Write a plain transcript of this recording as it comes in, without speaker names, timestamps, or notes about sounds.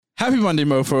Happy Monday,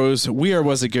 mofos. We are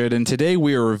Was It Good, and today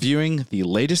we are reviewing the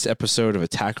latest episode of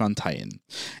Attack on Titan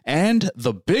and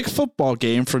the big football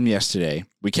game from yesterday.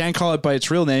 We can't call it by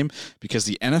its real name because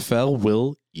the NFL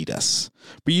will eat us.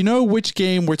 But you know which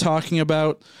game we're talking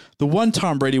about? The one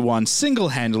Tom Brady won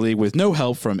single-handedly with no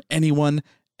help from anyone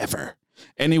ever.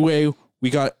 Anyway, we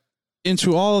got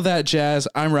into all of that jazz.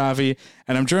 I'm Ravi,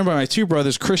 and I'm joined by my two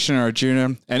brothers, Christian and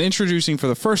Arjuna, and introducing for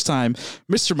the first time,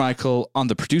 Mr. Michael on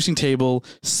the producing table,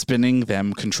 spinning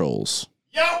them controls.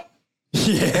 Yo!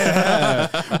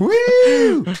 Yeah!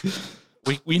 Woo!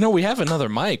 We know we have another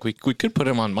mic. We could put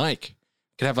him on mic.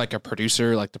 Could have like a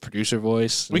producer, like the producer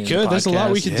voice. We could. There's a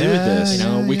lot we could do with this. You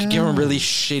know, we could give him a really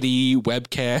shitty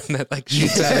webcam that like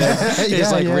shoots at him.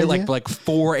 It's like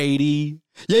 480.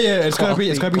 Yeah. It's gotta be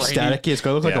Grainy. staticky. It's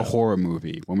gotta look like a horror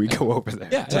movie when we go over there.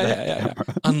 Yeah.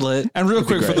 Unlit. And real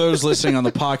quick, for those listening on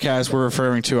the podcast, we're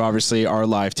referring to obviously our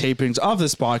live tapings of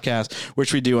this podcast,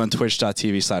 which we do on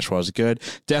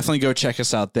twitch.tv/wasgood. Definitely go check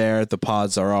us out there. The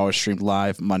pods are always streamed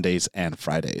live Mondays and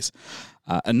Fridays.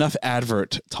 Enough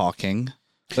advert talking.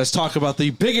 Let's talk about the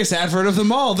biggest advert of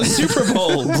them all, the Super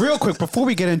Bowl. Real quick, before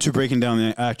we get into breaking down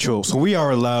the actual, so we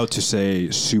are allowed to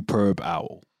say Superb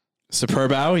Owl.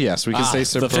 Superb Owl? Yes, we can say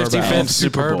Superb the 55th Owl.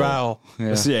 Superb Owl.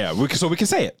 Yeah. We can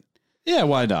say it. Yeah,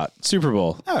 why not? Super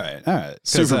Bowl. All right.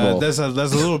 Super Bowl. There's a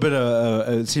little bit of,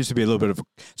 it seems to be a little bit of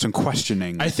some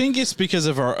questioning. I think it's because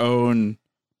of our own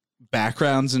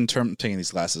backgrounds in terms, taking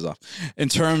these glasses off, in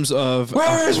terms of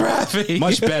Where is Rafi?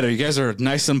 much better. You guys are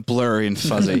nice and blurry and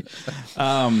fuzzy.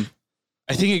 I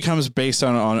think it comes based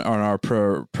on our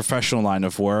professional line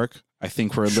of work. I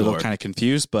think we're a little kind of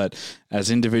confused, but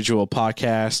as individual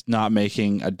podcasts, not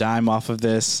making a dime off of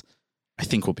this, I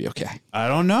think we'll be okay. I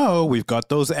don't know. We've got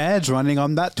those ads running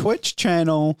on that Twitch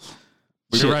channel.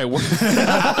 You're right.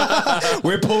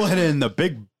 We're pulling in the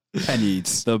big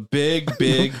pennies. The big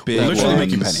We're literally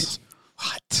making ones. pennies.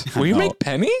 What? We make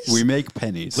pennies? We make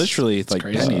pennies. Literally, it's like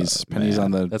crazy. pennies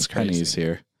on the That's pennies crazy.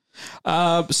 here.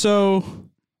 So,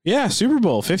 yeah, Super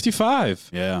Bowl 55.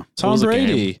 Yeah. Tom was the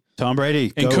Brady Tom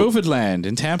Brady. in go. COVID land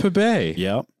in Tampa Bay.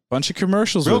 Yep. Bunch of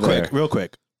commercials. Real were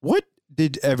quick. What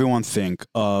did everyone think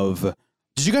of?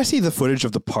 Did you guys see the footage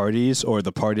of the parties or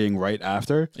the partying right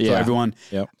after? Yeah. So everyone.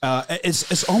 Yep.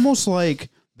 It's almost like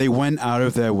they went out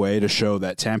of their way to show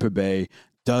that Tampa Bay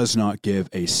does not give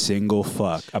a single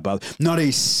fuck about. Not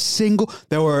a single.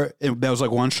 There was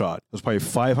like one shot. There was probably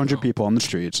 500 people on the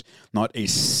streets. Not a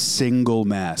single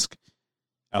mask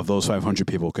of those 500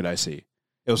 people could I see.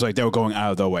 It was like they were going out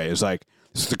of their way. It was like,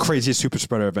 this is the craziest super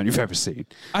spreader event you've ever seen.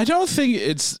 I don't think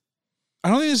this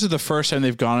is the first time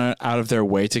they've gone out of their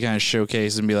way to kind of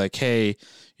showcase and be like, hey,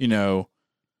 you know,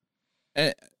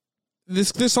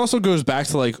 this also goes back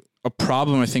to like a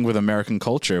problem, I think, with American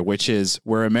culture, which is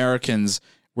we're Americans,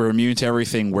 we're immune to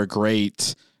everything, we're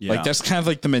great. Yeah. Like that's kind of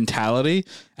like the mentality.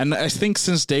 And I think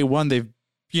since day one, they've,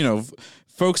 you know,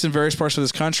 folks in various parts of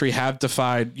this country have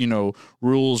defied, you know,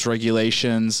 rules,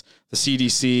 regulations, the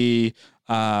CDC,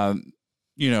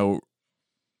 you know,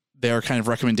 their kind of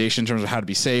recommendation in terms of how to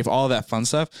be safe, all of that fun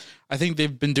stuff. I think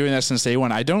they've been doing that since day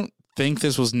one. I don't think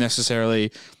this was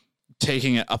necessarily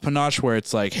taking it up a notch where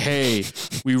it's like, hey,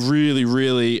 we really,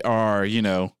 really are, you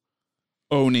know,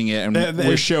 owning it and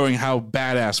we're showing how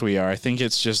badass we are. I think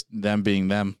it's just them being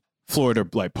them. Florida,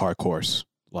 like park course.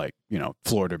 Like, you know,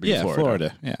 Florida being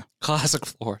Florida. Yeah. Classic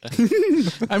Florida.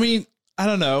 I mean, I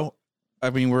don't know. I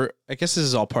mean, I guess this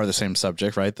is all part of the same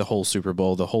subject, right? The whole Super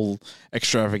Bowl, the whole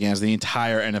extravaganza, the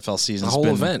entire NFL season. The whole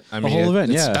event. I mean, the whole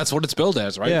event, it's- yeah. That's what it's billed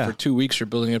as, right? Yeah. For 2 weeks, you're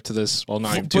building up to this. Well,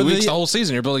 not even But 2 weeks, the- the whole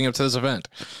season, you're building up to this event.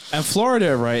 And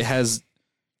Florida, right,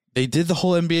 they did the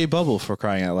whole NBA bubble for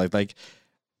crying out loud. Like,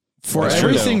 for That's true,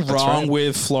 everything though. That's wrong right.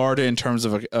 with Florida in terms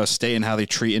of a state and how they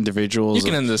treat individuals. You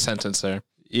can end the sentence there.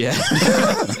 Yeah.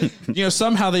 You know,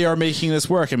 somehow they are making this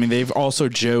work. I mean, they've also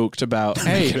joked about,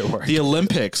 hey, the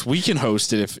Olympics, we can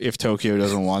host it if Tokyo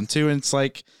doesn't want to. And it's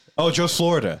like, Oh, just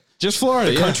Florida. just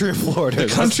Florida. The country of Florida.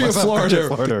 The country of Let's not forget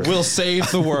Florida will save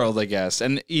the world, I guess.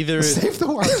 And either Save the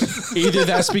world. either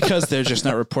that's because they're just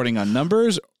not reporting on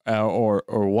numbers or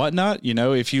whatnot. You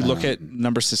know, if you look at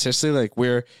numbers statistically, like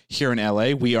we're here in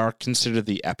LA, we are considered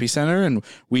the epicenter and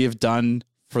we have done,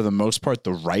 for the most part,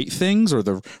 the right things or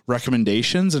the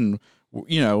recommendations. And,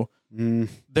 you know,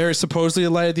 there's supposedly a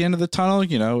light at the end of the tunnel.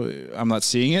 You know, I'm not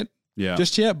seeing it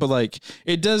just yet, but like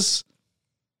it does,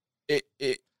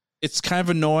 it's kind of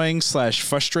annoying /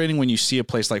 frustrating when you see a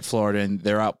place like Florida and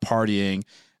they're out partying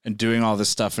and doing all this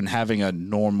stuff and having a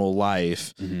normal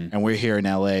life. And we're here in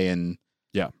LA and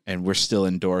Yeah. And we're still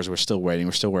indoors. We're still waiting.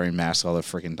 We're still wearing masks all the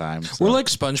freaking time. So. We're like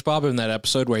SpongeBob in that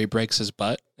episode where he breaks his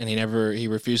butt and he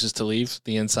refuses to leave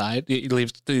the inside. He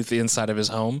leaves the inside of his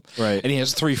home. Right. And he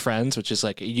has 3 friends, which is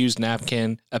like a used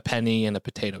napkin, a penny, and a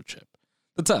potato chip.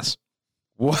 That's us.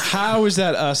 Well, how is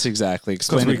that us exactly?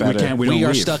 Explain it better. We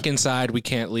are stuck inside. We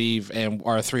can't leave, and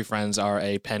our 3 friends are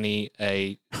a penny,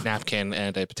 a napkin,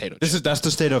 and a potato chip. That's the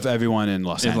state of everyone in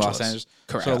Los Angeles.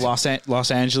 Correct. So Los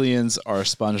Angelians are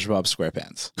SpongeBob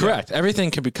SquarePants. Correct. Yeah. Everything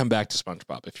can come back to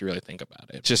SpongeBob if you really think about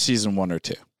it. Just season 1 or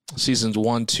 2. Seasons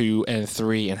 1, 2, and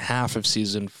 3, and half of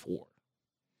season 4.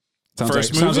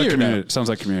 Sounds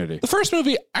like Community. The first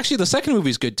movie, actually, the second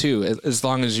movie is good too, as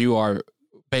long as you are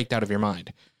baked out of your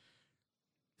mind.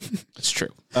 It's true.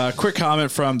 Quick comment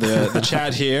from the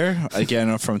chat here.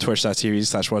 Again, from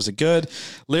twitch.tv/wasitgood.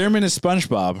 Learman is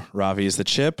SpongeBob. Ravi is the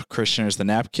chip. Christian is the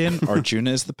napkin. Arjuna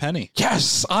is the penny.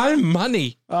 Yes, I'm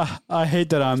money. I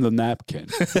hate that I'm the napkin.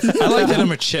 I like that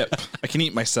I'm a chip. I can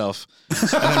eat myself and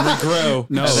then regrow.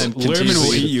 No, Learman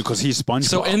will eat you because he's SpongeBob.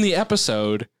 So in the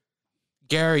episode,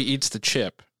 Gary eats the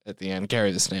chip at the end.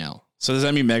 Gary the snail. So does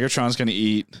that mean Megatron's going to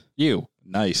eat you?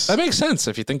 Nice. That makes sense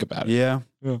if you think about it.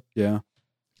 Yeah.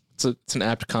 It's an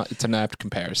apt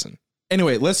comparison.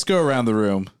 Anyway, let's go around the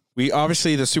room. We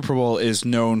obviously, the Super Bowl is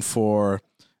known for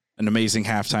an amazing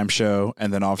halftime show,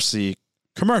 and then obviously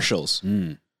commercials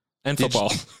and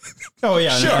football. Oh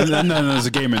yeah, sure. And then there's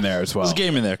a game in there as well. There's a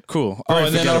game in there. Cool. Very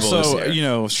and then forgettable also this year.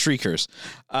 streakers.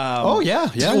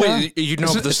 Wait, you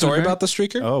know the story about the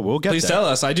streaker? Oh, we'll get Please there. tell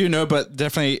us. I do know, but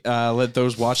definitely let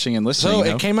those watching and listening So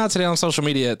know. it came out today on social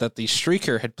media that the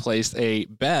streaker had placed a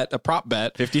prop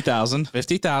bet, 50,000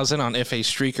 on if a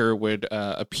streaker would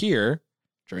appear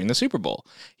during the Super Bowl.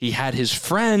 He had his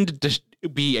friend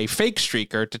be a fake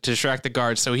streaker to distract the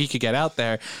guards so he could get out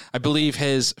there. I believe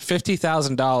his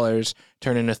 $50,000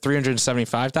 turned into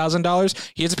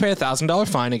 $375,000. He had to pay a $1,000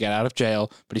 fine to get out of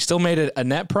jail, but he still made a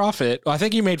net profit. Well, I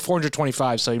think he made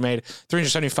 425, so he made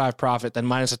 375 profit, then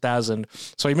minus 1,000,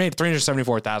 so he made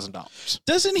 $374,000.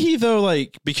 Doesn't he though?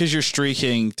 Like because you're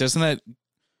streaking, doesn't that?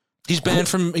 He's banned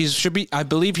from. He should be. I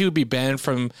believe he would be banned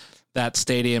from that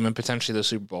stadium and potentially the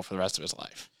Super Bowl for the rest of his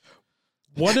life.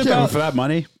 What Yeah, about for that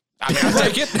money? I'm gonna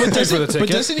take it. But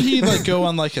doesn't he like go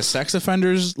on like a sex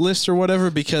offenders list or whatever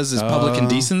because it's public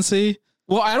indecency?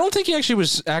 Well, I don't think he actually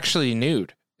was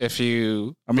nude. If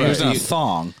you, I mean, he was in a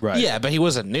thong, Right. Yeah, but he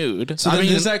wasn't nude. So I then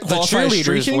mean, does that the qualify as cheerleaders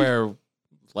streaking? wear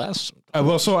less.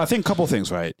 Well, so I think a couple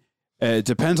things, right? It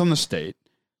depends on the state.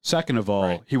 Second of all,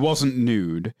 Right. he wasn't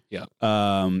nude. Yeah.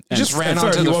 And just ran third,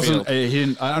 onto he the wasn't, field. He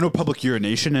didn't. I know public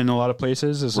urination in a lot of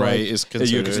places is Right, like, is because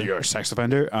considered. you're a sex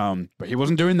offender. But he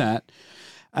wasn't doing that.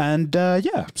 And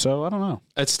so I don't know.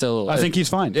 It's still. I think he's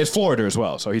fine. It's Florida as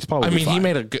well, so he's probably. I mean, fine. he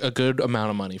made a good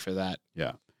amount of money for that.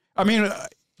 Yeah. I mean,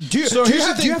 do you So here's the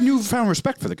have thing- newfound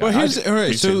respect for the guy? Well, here's all right.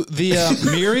 Me So too. the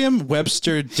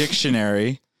Merriam-Webster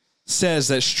dictionary says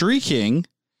that streaking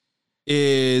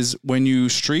is when you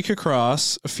streak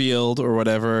across a field or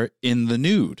whatever in the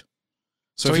nude.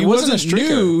 So if he he wasn't wasn't a streaker.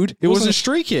 nude, He it wasn't wasn't-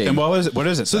 streaking. And what is it? What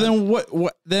is it? So then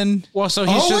what then? Well, so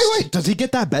he's wait. Does he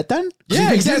get that bet then? Yeah,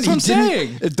 He exactly didn't- what I'm he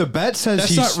saying. didn't- The bet says That's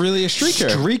he's not really a streaker.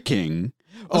 Streaking.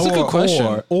 That's a good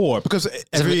question. Or because It's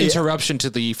an every interruption to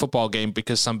the football game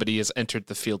because somebody has entered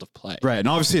the field of play. right, and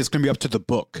obviously it's going to be up to the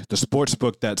book, the sports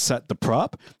book that set the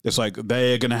prop. It's like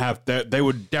they're going to have they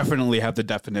would definitely have the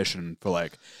definition for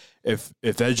like if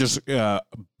they're just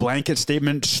blanket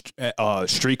statement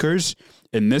streakers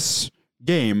in this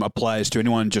game applies to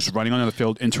anyone just running onto the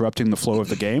field interrupting the flow of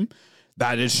the game.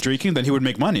 That is streaking, then he would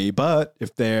make money. But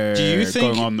if they're Do you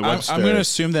think? going on the Webster, I'm going to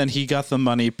assume then he got the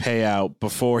money payout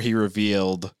before he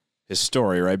revealed his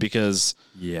story, right? Because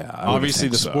yeah, I would obviously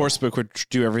think the so. sportsbook would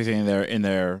do everything in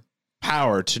their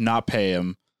power to not pay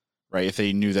him, right? If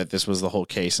they knew that this was the whole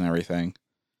case and everything.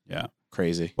 Yeah.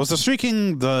 Crazy. Was the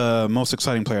streaking the most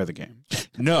exciting player of the game?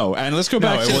 No, and let's go No,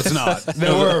 back it to was not.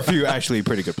 There were a few actually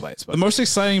pretty good plays. the But most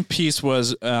exciting piece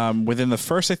was within the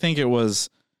first, I think it was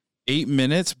 8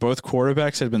 minutes, both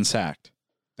quarterbacks had been sacked.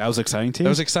 that was exciting too. That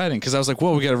was exciting because I was like,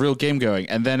 whoa, we got a real game going.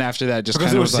 And then after that, just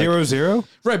because kind it of was like, 0-0.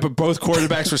 right, but both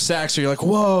quarterbacks were sacked. So you're like,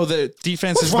 whoa, the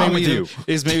defense What's is wrong maybe, with you?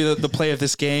 is maybe the play of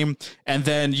this game. And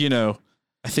then,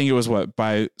 I think it was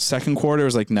by second quarter, it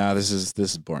was like, nah, this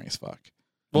is boring as fuck.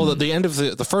 Well, at the end of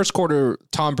the first quarter,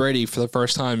 Tom Brady, for the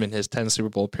first time in his 10 Super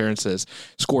Bowl appearances,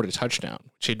 scored a touchdown,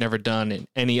 which he'd never done in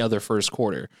any other first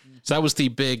quarter. So that was the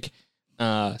big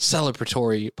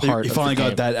celebratory part. He of finally the got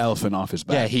game. that elephant off his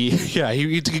Yeah, back. he got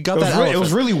It was, that. it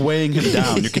was elephant. really weighing him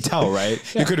down. You could tell, right?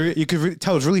 You could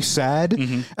tell it was really sad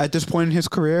at this point in his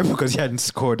career because he hadn't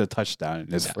scored a touchdown in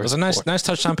his first. It was a nice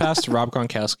touchdown pass to Rob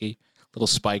Gronkowski. little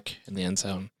spike in the end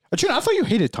zone. But I thought you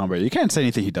hated Tom Brady. You can't say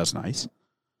anything he does nice.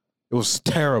 It was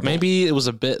terrible. Maybe it was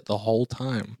a bit the whole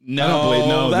time. I don't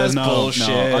believe, that's no, bullshit.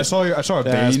 No. I saw a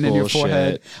That's vein in your bullshit.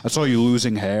 forehead. I saw you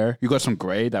losing hair. You got some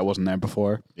gray that wasn't there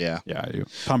before. Yeah. Yeah,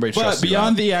 Tom Brady. But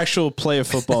beyond the actual play of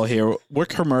football here, what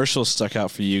commercials stuck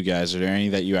out for you guys? Are there any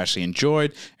that you actually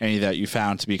enjoyed? Any that you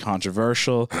found to be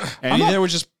controversial? Any that were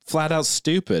just flat out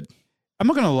stupid? I'm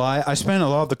not gonna lie. I spent a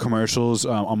lot of the commercials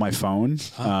on my phone.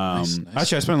 Nice.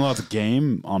 Actually, I spent a lot of the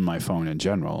game on my phone in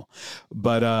general.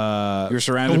 But You're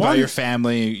surrounded by your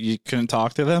family. You couldn't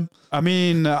talk to them. I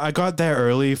mean, I got there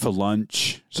early for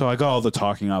lunch, so I got all the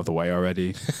talking out of the way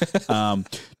already.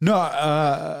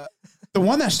 The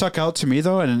one that stuck out to me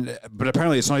though, but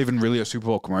apparently it's not even really a Super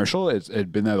Bowl commercial.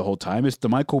 It'd been there the whole time. It's the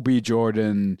Michael B.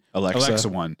 Jordan Alexa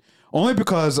one. Only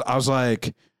because I was like,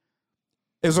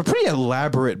 it was a pretty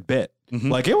elaborate bit. Mm-hmm.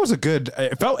 Like it was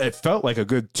it felt like a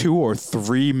good 2 or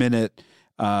 3 minute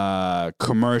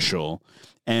commercial,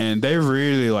 and they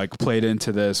really like played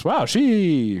into this. Wow,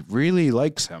 she really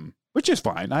likes him, which is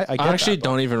fine. I actually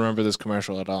don't even remember this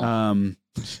commercial at all.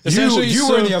 You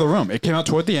were in the other room. It came out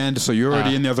toward the end, so you're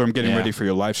already in the other room getting yeah. ready for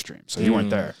your live stream. So you weren't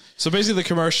there. So basically, the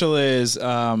commercial is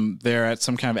they're at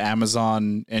some kind of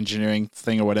Amazon engineering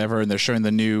thing or whatever, and they're showing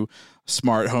the new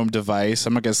smart home device.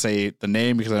 I'm not going to say the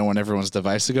name because I don't want everyone's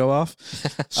device to go off.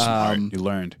 Smart, you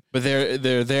learned. But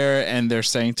they're there and they're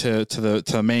saying to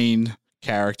the main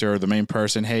character or the main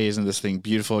person, "Hey, isn't this thing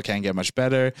beautiful? It can't get much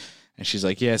better." And she's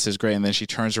like, "Yes, it's great." And then she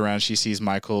turns around, she sees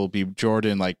Michael B.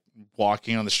 Jordan like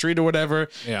walking on the street or whatever,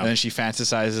 and then she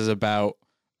fantasizes about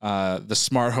the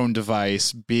smart home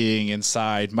device being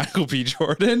inside Michael B.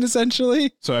 Jordan,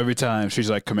 essentially. So every time she's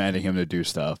like commanding him to do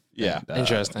stuff. Yeah. And,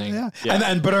 Interesting. Yeah.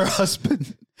 Yeah. But her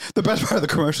husband, the best part of the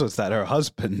commercial is that her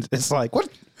husband is like, what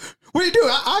do you do?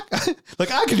 I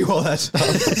can do all that stuff.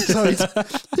 So he's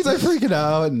like freaking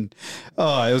out. And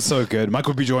it was so good.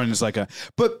 Michael B. Jordan is like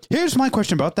but here's my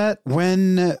question about that.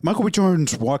 When Michael B.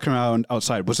 Jordan's walking around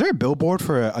outside, was there a billboard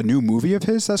for a new movie of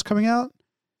his that's coming out?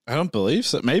 I don't believe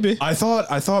so. Maybe. I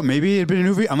thought maybe it'd been a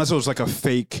movie, unless it was like a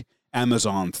fake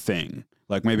Amazon thing.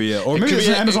 Like maybe it's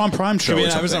an Amazon Prime show. Could be or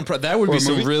an Amazon something. Prime. That would Or be a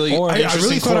some movie. really I interesting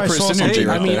really thought I corporate saw synergy something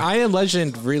right I mean, there. I Am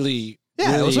Legend really.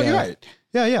 Yeah, really, it was you're right.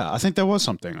 Yeah. I think there was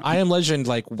something. I Am Legend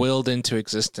like willed into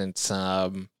existence.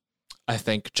 I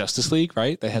think Justice League,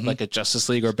 right? They had like a Justice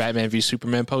League or Batman v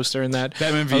Superman poster in that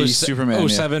Batman v Superman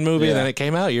 07 movie, Yeah. and then it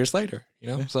came out years later.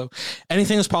 So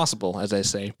anything is possible, as I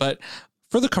say. But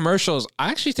for the commercials, I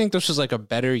actually think this was like a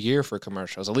better year for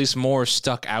commercials. At least more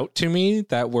stuck out to me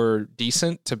that were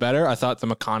decent to better. I thought the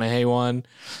McConaughey one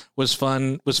was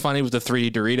fun. Was funny with the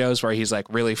 3D Doritos where he's like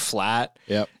really flat.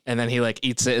 Yep. And then he like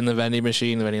eats it in the vending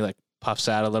machine. And then he like puffs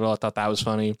out a little. I thought that was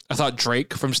funny. I thought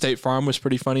Drake from State Farm was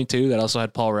pretty funny too. That also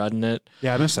had Paul Rudd in it.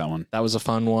 Yeah, I missed that one. That was a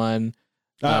fun one.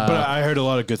 But I heard a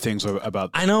lot of good things about.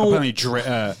 I know.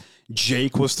 Apparently,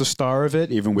 Jake was the star of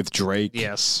it, even with Drake.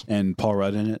 Yes. And Paul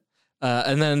Rudd in it.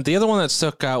 And then the other one that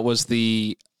stuck out was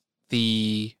the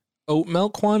oat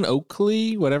milk one,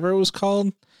 Oakley, whatever it was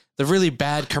called. The really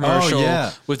bad commercial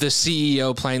with the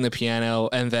CEO playing the piano,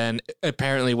 and then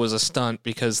apparently was a stunt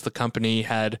because the company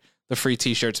had the free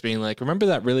T-shirts being like, "Remember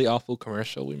that really awful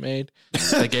commercial we made?"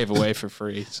 They gave away for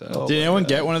free. So Did anyone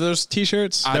get one of those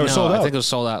T-shirts? They were sold out. I think it was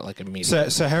sold out like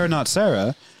immediately. Sahara Not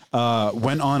Sarah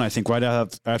went on, I think, right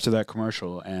after that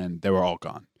commercial, and they were all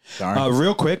gone. Darn.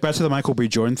 Real quick, back to the Michael B.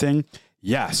 Jordan thing.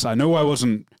 Yes, I know I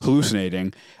wasn't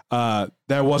hallucinating.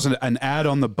 There was an ad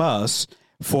on the bus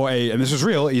for and this is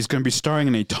real, he's going to be starring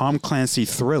in a Tom Clancy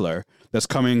thriller that's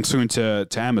coming soon to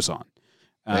Amazon.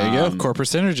 There you go. Corporate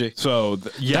synergy. So,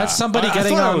 That's somebody I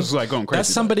getting thought on. I was like going crazy. That's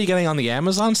somebody getting on the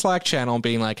Amazon Slack channel and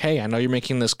being like, "Hey, I know you're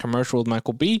making this commercial with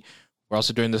Michael B. We're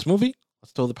also doing this movie.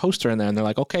 Let's throw the poster in there." And they're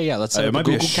like, "Okay, yeah, let's set It up a might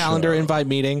be a Google Calendar show. invite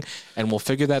meeting, and we'll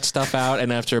figure that stuff out."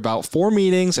 And after about 4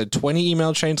 meetings and 20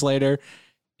 email chains later,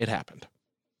 it happened.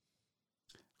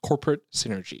 Corporate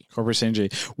synergy. Corporate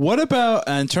synergy. What about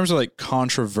in terms of like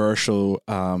controversial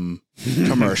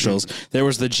commercials? There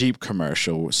was the Jeep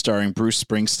commercial starring Bruce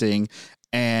Springsteen,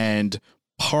 and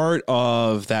part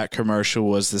of that commercial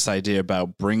was this idea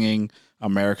about bringing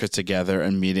America together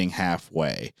and meeting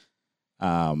halfway.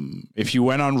 If you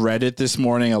went on Reddit this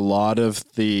morning, a lot of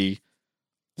the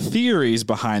theories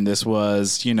behind this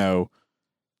was,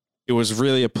 it was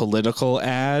really a political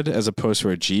ad as opposed to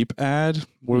a Jeep ad.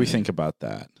 What do we think about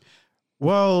that?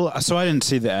 Well, so I didn't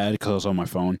see the ad because I was on my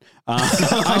phone.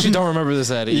 I actually don't remember this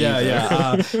ad either.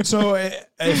 Yeah. So,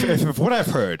 if what I've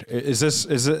heard is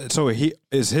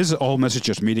his whole message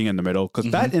just meeting in the middle?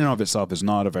 Because that in and of itself is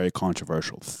not a very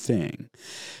controversial thing,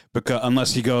 because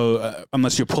unless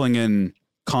you're pulling in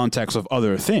context of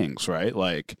other things, right?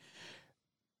 Like,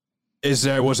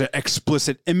 was it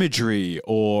explicit imagery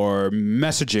or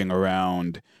messaging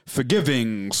around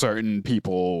forgiving certain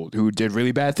people who did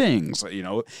really bad things? You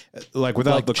know, like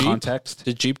without Like the Jeep? context.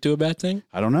 Did Jeep do a bad thing?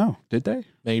 I don't know. Did they?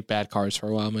 Made bad cars for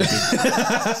a while, maybe.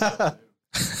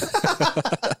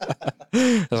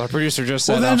 As our producer just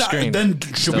said off screen. Then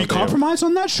should Still we do. compromise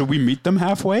on that? Should we meet them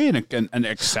halfway and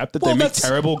accept that Well, they make that's-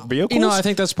 terrible vehicles? You know, I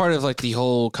think that's part of like the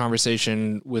whole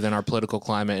conversation within our political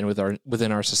climate and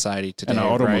within our society today. and our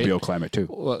automobile right? climate too.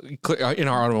 Well, in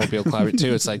our automobile climate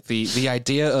too, it's like the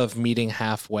idea of meeting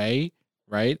halfway,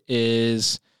 right,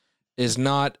 is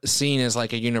not seen as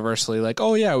like a universally like,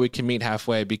 oh yeah, we can meet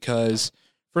halfway, because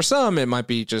for some it might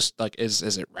be just like, is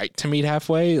it right to meet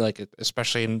halfway, like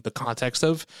especially in the context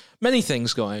of many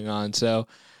things going on. So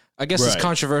I guess Right. it's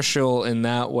controversial in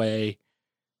that way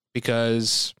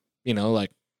because, you know,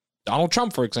 like Donald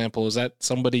Trump, for example, is that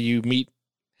somebody you meet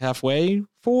halfway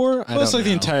for? Well, it's like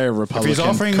the entire Republican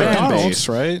offering fan McDonald's. base,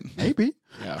 right? Maybe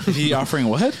yeah. Is he offering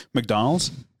what? McDonald's.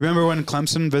 Remember when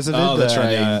Clemson visited? Oh, that's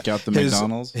right. and, Got the his,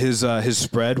 McDonald's. His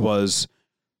spread was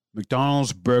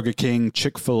McDonald's, Burger King,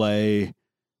 Chick-fil-A,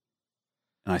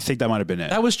 and I think that might have been it.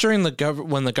 That was during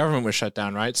when the government was shut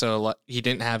down, right? So he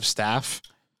didn't have staff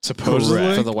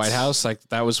Supposedly. for the White House. Like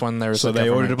that was when there was. So the they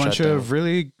ordered a government bunch shutdown. of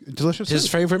really delicious his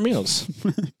food. favorite meals.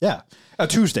 Yeah, a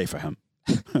Tuesday for him.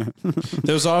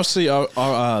 There was also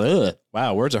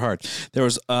wow, words are hard. There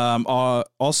was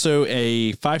also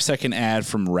a 5-second ad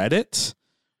from Reddit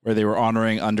where they were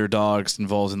honoring underdogs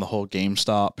involved in the whole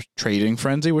GameStop trading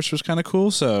frenzy, which was kind of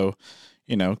cool. So,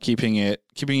 you know, keeping it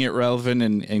relevant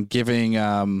and giving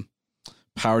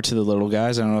power to the little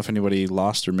guys. I don't know if anybody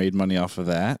lost or made money off of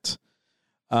that.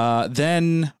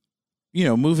 Then, you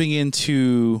know, moving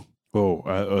into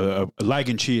Lag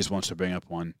and Cheese wants to bring up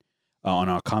one on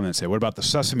our comments here. What about the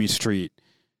Sesame Street?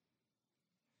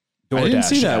 I didn't DoorDash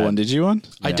see that ad? one. Did you one?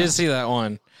 I Yeah. did see that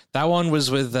one. That one was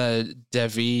with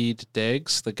David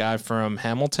Diggs, the guy from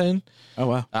Hamilton. Oh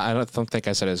wow, I don't think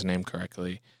I said his name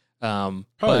correctly. probably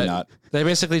But not. They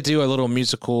basically do a little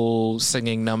musical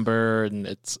singing number, and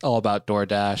it's all about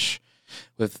DoorDash.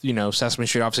 With, you know, Sesame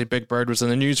Street. Obviously, Big Bird was in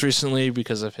the news recently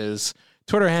because of his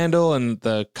Twitter handle and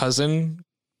the cousin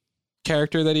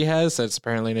character that he has that's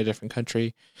apparently in a different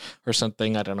country or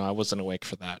something. I don't know. I wasn't awake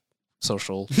for that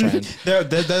social trend.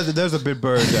 There's a Big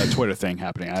Bird Twitter thing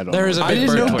happening. I don't There know. is a I Big didn't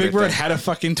Bird know Twitter Big Bird thing. had a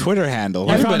fucking Twitter handle.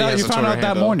 You Everybody found out, has you a found Twitter out that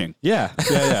handle. morning. Yeah.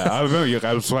 Yeah. I remember.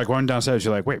 I was like running downstairs.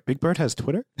 You're like, wait, Big Bird has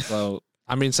Twitter? So,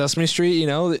 I mean, Sesame Street, you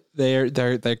know, they're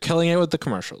killing it with the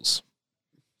commercials.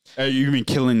 You mean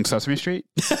killing Sesame Street?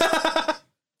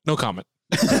 No comment.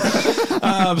 So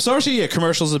obviously, yeah,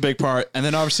 commercials is a big part, and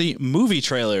then obviously movie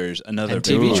trailers, another And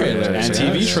big TV part. trailers, and yes,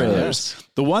 TV yes. trailers.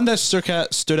 The one that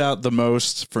stood out the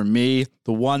most for me,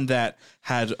 the one that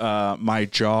had my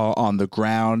jaw on the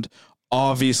ground,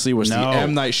 obviously was No. the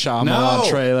M. Night Shyamalan No.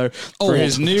 trailer for Old.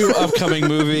 his new upcoming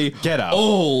movie, Get out.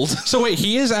 Old. So wait,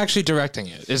 he is actually directing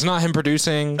it. It's not him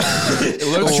producing.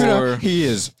 Or he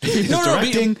is. He's No, no,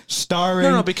 directing, starring.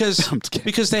 No, because I'm just kidding.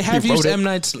 because they He have wrote used it. M.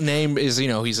 Night's name is, you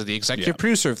know, he's the executive Yeah.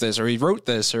 producer of this, or he wrote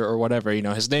this, or whatever. You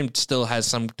know, his name still has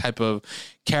some type of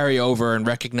carryover and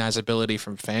recognizability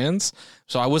from fans.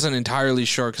 So I wasn't entirely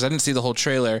sure because I didn't see the whole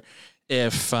trailer.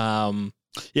 If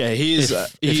Yeah, he's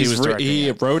If he he's was he directing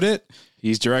it. wrote it.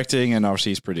 He's directing, and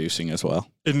obviously he's producing as well.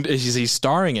 and he's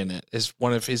starring in it, is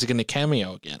he going to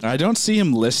cameo again? I don't see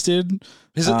him listed,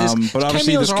 His but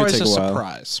obviously cameos this are could always take a a while.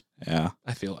 surprise. Yeah.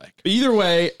 I feel like. Either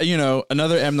way, you know,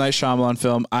 another M. Night Shyamalan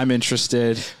film. I'm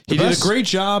interested. He did a best- great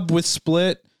job with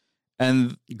Split,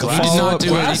 and Glass- He did follow-up not do it.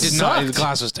 Glass He did not. The sucked.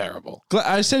 Glass was terrible.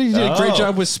 I said he did a great Oh.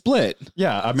 job with Split,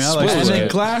 Yeah, I mean, I like and then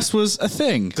Split. Glass was a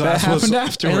thing Glass that was- happened And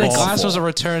afterwards. then Awful. Glass was a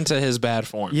return to his bad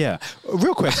form. Yeah.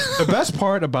 Real quick, the best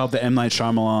part about the M. Night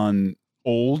Shyamalan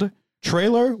Old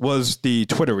trailer was the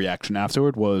Twitter reaction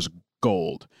afterward was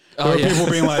gold. There Oh, were yeah. people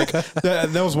being like,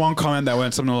 there was one comment that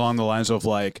went something along the lines of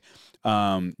like,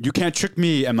 you can't trick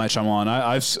me, M. Night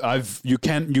Shyamalan.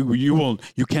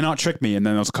 You cannot trick me. And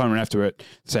then there was a comment after it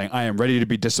saying, I am ready to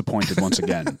be disappointed once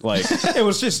again. Like, it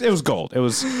was gold. It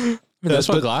was, I mean, that's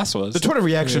what Glass was. the Twitter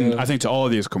reaction, Yeah. I think, to all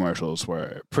of these commercials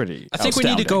were pretty I think we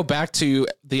need to go outstanding. back to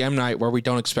the M. Night where we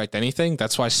don't expect anything.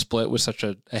 That's why Split was such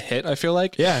a hit, I feel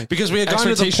like. Yeah. Because we had gone to the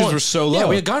Expectations point, were so Yeah, low.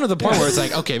 we had gone to the point where it's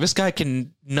like, okay, this guy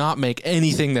can not make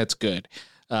anything that's good.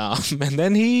 And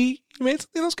then he made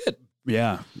something that's good.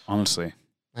 Yeah, honestly.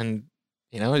 And,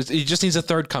 you know, he just needs a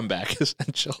third comeback,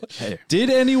 essentially. Hey. Did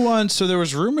anyone? So there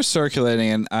was rumors circulating,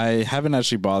 and I haven't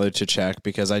actually bothered to check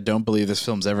because I don't believe this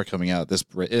film's ever coming out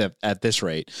at this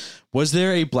rate. Was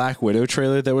there a Black Widow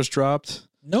trailer that was dropped?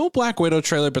 No Black Widow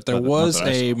trailer, but there Not was that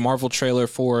I a saw. Marvel trailer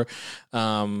for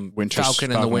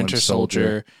Falcon and the Winter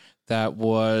Soldier. That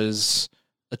was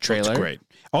a trailer. Looks great.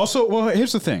 Also, well,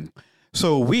 here's the thing.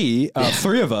 So we,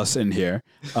 three of us in here,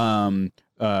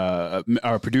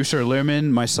 our producer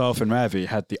Lerman, myself, and Ravi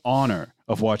had the honor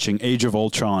of watching Age of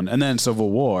Ultron and then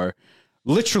Civil War,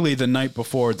 literally the night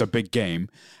before the big game.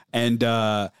 And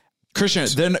Christian,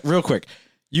 then real quick,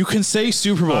 you can say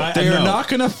Super Bowl. They are no. not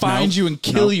going to find you and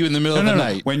kill you in the middle of the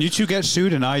night. When you two get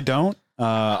sued and I don't,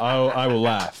 I will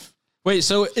laugh. Wait,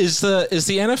 so is the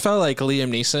NFL like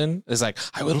Liam Neeson? Is like,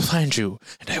 I will find you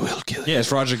and I will kill you. Yeah,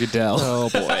 it's Roger Goodell. Oh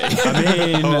boy. I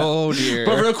mean, Oh dear.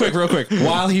 But real quick,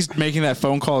 while he's making that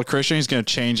phone call to Christian, he's going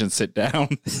to change and sit down.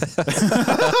 Just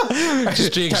catch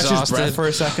his exhausted. breath for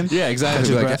a second. Yeah, exactly. Catch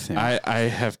his Like, breath, yeah. I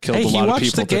have killed Hey, a he lot of watched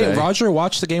people the game. today. Roger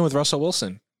watched the game with Russell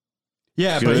Wilson.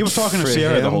 Yeah, but Good he was talking to for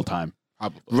Sierra the him. whole time.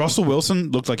 Probably. Russell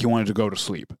Wilson looked like he wanted to go to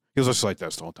sleep. He was just like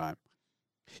this the whole time.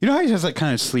 You know how he has that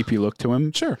kind of sleepy look to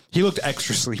him? Sure. He looked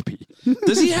extra sleepy.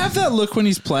 Does he have that look when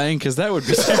he's playing? Because that would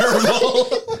be terrible.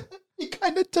 He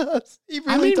kind of does. He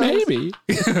I mean, maybe.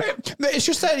 It's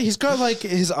just that he's got like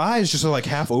his eyes just like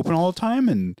half open all the time,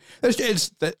 and it's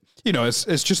that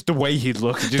it's just the way he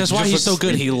looks. That's why he's so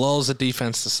good. He lulls the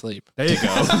defense to sleep. There you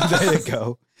go. There you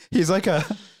go. He's like a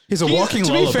walking.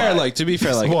 To be fair,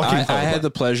 walking I lullaby. had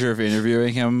the pleasure of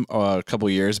interviewing him a couple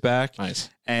years back. Nice.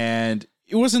 And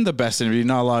it wasn't the best interview,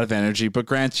 not a lot of energy, but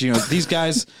granted, these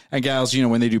guys and gals,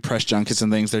 when they do press junkets and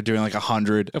things, they're doing like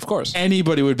 100. Of course.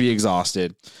 Anybody would be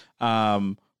exhausted.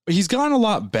 He's gotten a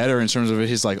lot better in terms of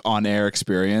his like on-air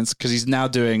experience because he's now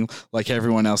doing, like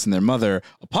everyone else and their mother,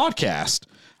 a podcast.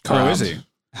 Oh, is he?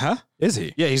 Huh? Is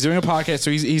he? Yeah, he's doing a podcast.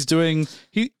 So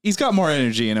he's got more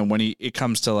energy in him when it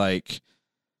comes to like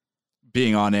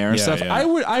being on air and Yeah, stuff. yeah.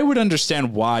 I would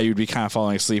understand why you'd be kind of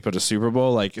falling asleep at a Super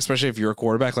Bowl, like especially if you're a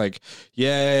quarterback. Like,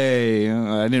 yay,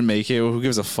 I didn't make it. Who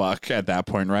gives a fuck at that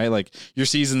point, right? Like your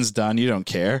season's done. You don't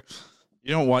care.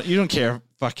 You don't care. If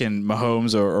fucking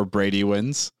Mahomes or Brady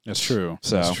wins. That's true.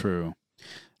 So- That's true.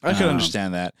 I could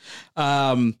understand that.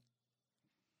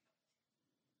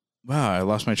 Wow, I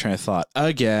lost my train of thought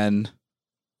again.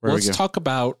 Where Let's we go? talk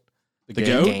about The the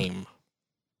goat? game.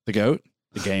 The goat.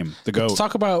 The game. The goat. Let's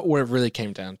talk about what it really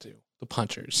came down to. The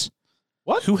punchers.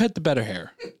 What? Who had the better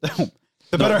hair?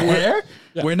 The better hair?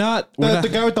 We're not. We're not The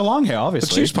guy with the long hair, The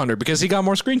obviously. Chiefs punter, because he got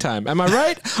more screen time. Am I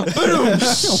right? Boom!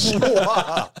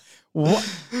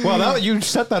 Wow, you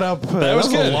set that up. That was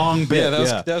a good. long bit.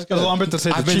 Yeah, that was good. a long bit to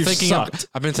say I've the been Chiefs thinking. sucked.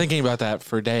 I've been thinking about that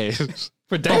for days.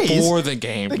 For days? Before the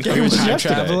game. The game was time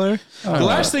yesterday. traveler. The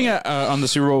last thing on the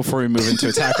Super Bowl before we move into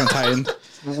Attack on Titan.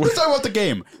 Let's talk about the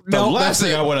game. The No, last that's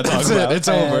thing it. I want to talk That's it. about. It's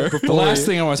over. The last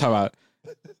thing I want to talk about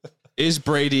is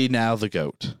Brady now the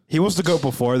GOAT. He was the GOAT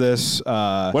before this.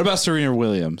 What about Serena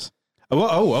Williams?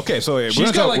 Okay. So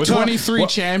She's got like 23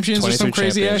 champions or some 23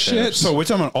 crazy ass shit. championships. So we're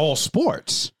talking about all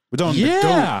sports. We're talking Yeah. the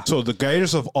GOAT. So the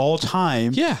greatest of all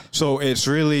time. Yeah. So it's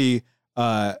really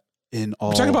in all.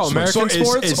 We're talking about sports. American So it's-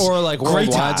 sports it's or like great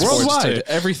worldwide times. sports Worldwide, too?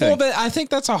 everything. Well, but I think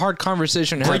that's a hard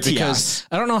conversation to have Great because tias.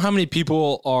 I don't know how many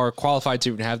people are qualified to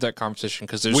even have that conversation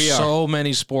because there's We are. so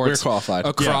many sports We're qualified.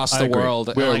 across Yeah, I the agree.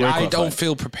 world. We're Like, I qualified. don't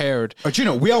feel prepared. But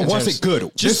we all want terms- it good.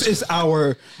 This is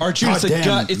our Arjun, it's a goddamn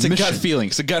gut. It's a gut mission. feeling.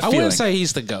 It's a gut I feeling. wouldn't say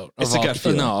he's the GOAT. It's of a all- gut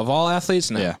feeling. No, of all athletes,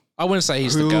 no. Yeah. I wouldn't say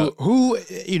he's the GOAT. Who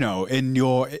in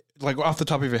your like off the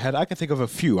top of your head, I can think of a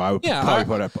few. I would Yeah, probably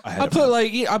put up ahead I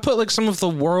of put like some of the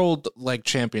world like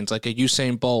champions, like a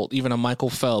Usain Bolt, even a Michael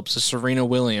Phelps, a Serena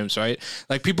Williams, right?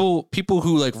 Like people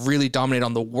who like really dominate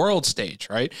on the world stage,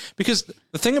 right? Because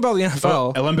the thing about the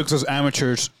NFL, Olympics is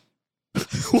amateurs.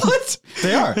 what?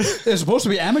 They are. They're supposed to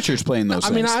be amateurs playing those. I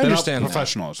mean, things. I They're not understand that.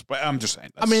 professionals, but I'm just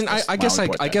saying. I mean, I my guess only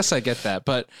point I there. guess I get that,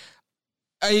 but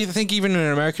I think even in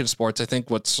American sports, I think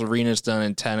what Serena's done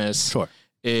in tennis Sure.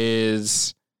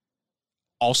 is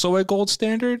also a gold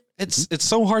standard. It's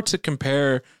so hard to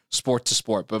compare sport to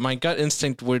sport, but my gut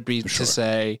instinct would be Sure. to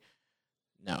say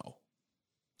no.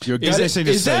 Your Is, gut it, instinct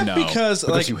is is say that no, because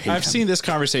like you hate I've him. seen this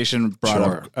conversation brought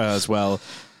Sure. up as well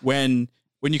when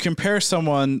you compare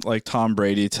someone like Tom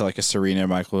Brady to like a Serena,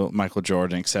 Michael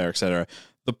Jordan, et cetera,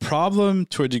 the problem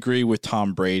to a degree with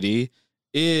Tom Brady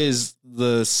is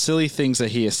the silly things that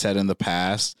he has said in the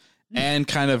past and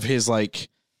kind of his like,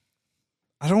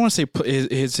 I don't want to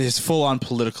say his full on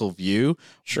political view,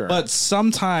 Sure. but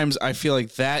sometimes I feel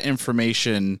like that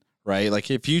information, right? Like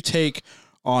if you take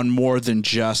on more than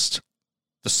just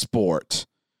the sport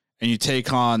and you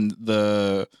take on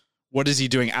what is he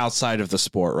doing outside of the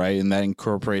sport, right? And that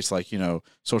incorporates like,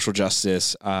 social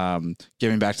justice,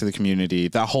 giving back to the community,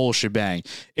 that whole shebang.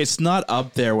 It's not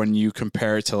up there when you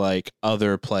compare it to like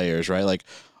other players, right? Like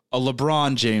a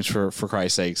LeBron James, for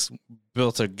Christ's sakes,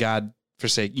 built a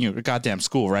a goddamn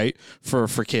school, right? For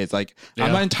kids. Like,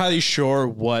 I'm not entirely sure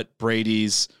what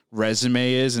Brady's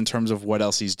resume is in terms of what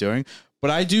else he's doing, but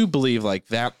I do believe like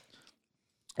that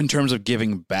in terms of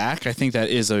giving back, I think that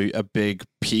is a big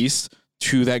piece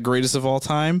to that greatest of all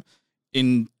time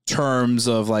in terms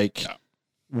of like,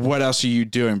 what else are you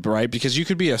doing, right? Because you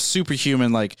could be a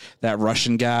superhuman like that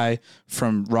Russian guy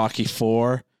from Rocky IV,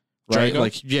 right? Drago?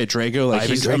 Like, Drago, like Ivan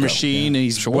he's Drago. a machine and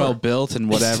he's well built and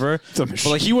whatever. But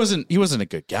like he wasn't a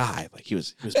good guy. Like he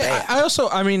was bad.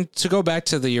 I mean, to go back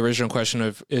to the original question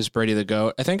of is Brady the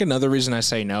GOAT, I think another reason I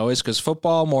say no is because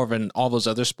football, more than all those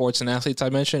other sports and athletes I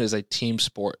mentioned, is a team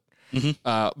sport.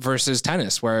 Versus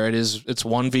tennis, where it's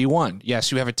 1v1. Yes,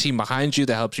 you have a team behind you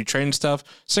that helps you train and stuff.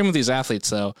 Same with these athletes,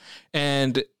 though.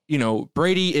 And,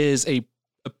 Brady is a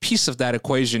piece of that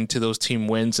equation to those team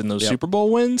wins and those Super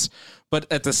Bowl wins. But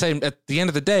at the end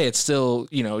of the day, it's still,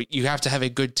 you have to have a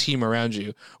good team around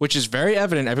you, which is very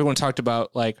evident. Everyone talked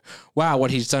about like, wow,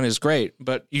 what he's done is great.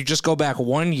 But you just go back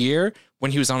 1 year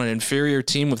when he was on an inferior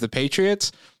team with the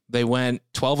Patriots. They went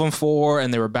 12-4,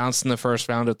 and they were bounced in the first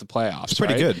round of the playoffs. It's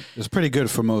pretty good. It's pretty good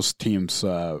for most teams.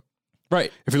 Right.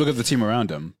 If you look at the team around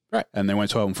them, right, and they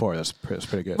went 12-4, that's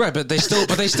pretty good. Right, but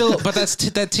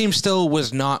that team still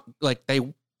was not like they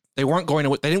weren't going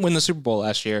to. They didn't win the Super Bowl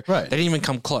last year. Right. They didn't even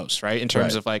come close. Right, in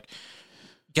terms of like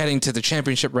getting to the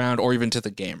championship round or even to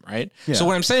the game. Right. Yeah. So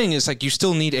what I'm saying is like you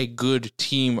still need a good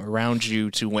team around you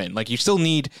to win. Like you still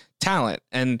need talent,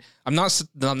 and I'm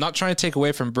not trying to take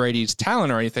away from Brady's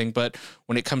talent or anything, but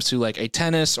when it comes to like a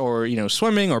tennis or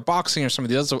swimming or boxing or some of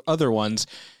the other ones,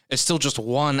 it's still just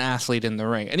one athlete in the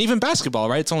ring. And even basketball,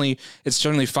 right? It's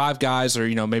generally 5 guys, or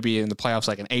maybe in the playoffs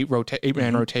like an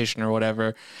 8-man rotation or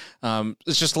whatever.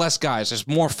 It's just less guys. There's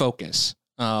more focus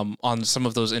on some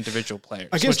of those individual players,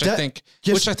 which I think,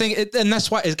 and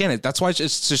that's why that's why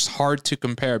it's just hard to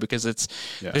compare, because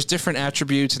there's different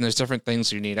attributes and there's different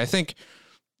things you need. I think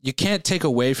you can't take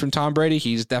away from Tom Brady.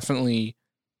 He's definitely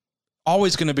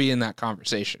always going to be in that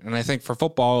conversation. And I think for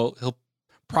football, he'll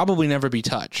probably never be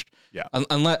touched. Yeah.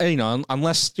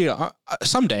 Unless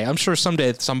someday, I'm sure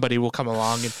someday somebody will come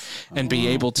along and be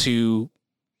able to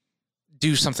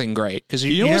do something great. Because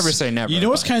you never say never. You know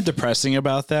what's kind of depressing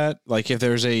about that? Like if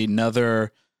there's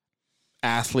another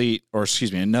athlete, or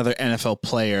excuse me, another NFL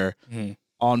player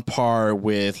on par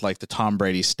with like the Tom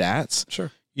Brady stats.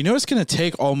 Sure. It's going to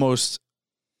take almost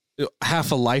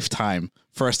half a lifetime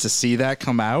for us to see that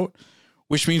come out,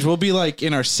 which means we'll be like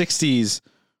in our 60s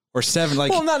or 70s.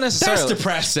 Like, well, not necessarily. That's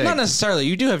depressing. Not necessarily.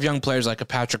 You do have young players like a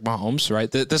Patrick Mahomes, right?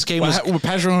 This game was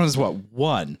Patrick Mahomes is what,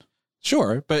 1?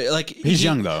 Sure, but like he's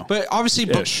young though. But obviously,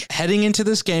 heading into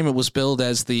this game, it was billed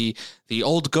as the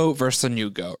old GOAT versus the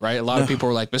new GOAT, right? A lot of people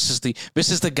were like, "This is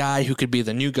the guy who could be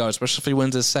the new GOAT, especially if he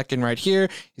wins his second right here.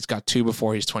 He's got 2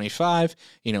 before he's 25.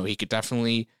 He could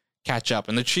definitely catch up."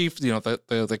 And the Chiefs,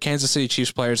 the Kansas City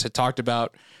Chiefs players had talked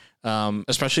about,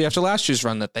 especially after last year's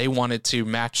run, that they wanted to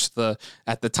match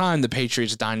at the time the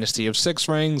Patriots dynasty of 6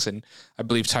 rings, and I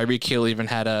believe Tyreek Hill even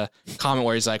had a comment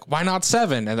where he's like, "Why not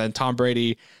 7?" And then Tom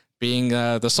Brady, being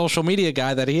the social media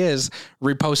guy that he is,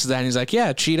 reposted that and he's like,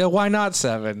 "Yeah, Cheetah, why not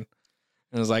 7?" And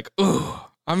it was like, ooh,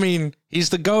 I mean, he's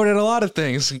the GOAT at a lot of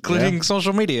things, including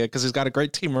social media, because he's got a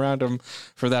great team around him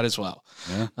for that as well.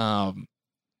 Yeah.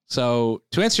 So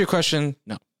to answer your question,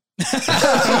 no.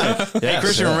 Hey,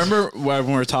 Christian, remember when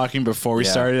we were talking before we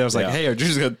started? I was like, "Hey, our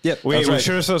Drew's good." Yeah, we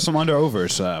should have saw some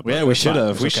under-overs. We should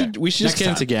have. We should just Next get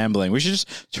time. into gambling. We should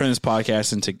just turn this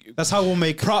podcast into. That's how we'll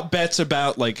make prop bets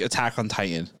about like Attack on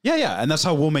Titan. Yeah, and that's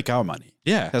how we'll make our money.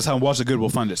 Yeah, that's how What's the Good will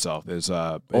fund itself. Is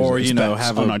or bets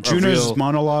have on a our Juno's real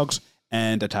monologues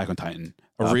and Attack on Titan.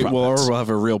 Or we'll have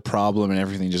a real problem and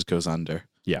everything just goes under.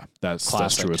 Yeah, that's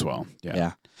true as well.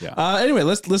 Yeah. Anyway,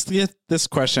 let's get this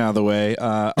question out of the way.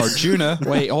 Arjuna,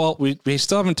 wait, well, we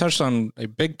still haven't touched on a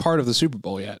big part of the Super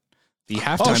Bowl yet. The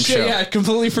halftime show. Yeah, I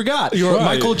completely forgot. You're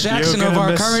Michael Jackson of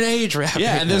our current age, rap.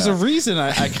 Yeah, and there's a reason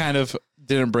I kind of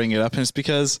didn't bring it up, and it's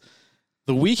because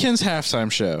the Weeknd's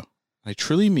halftime show. I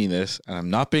truly mean this, and I'm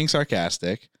not being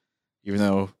sarcastic, even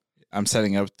though I'm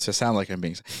setting up to sound like I'm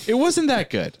being. It wasn't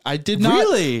that good. I did not.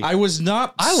 Really? I was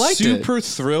not. I liked super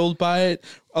thrilled by it.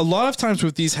 A lot of times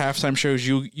with these halftime shows,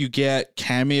 you get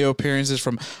cameo appearances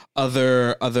from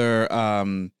other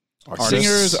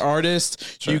singers,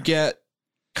 artists. Sure. You get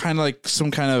kind of like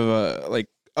some kind of like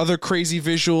other crazy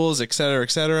visuals, et cetera, et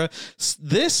cetera.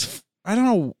 This, I don't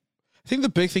know. I think the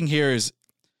big thing here is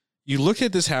you look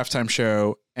at this halftime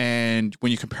show, and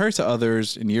when you compare it to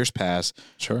others in years past,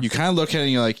 you kind of look at it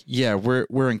and you're like, yeah,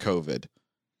 we're in COVID.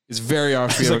 It's very It's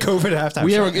a off-field. COVID halftime.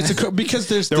 We show. have because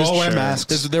They're there's all wearing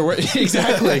masks.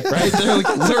 Exactly right.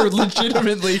 They're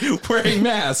legitimately wearing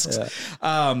masks.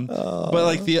 But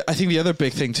like I think the other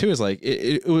big thing too is like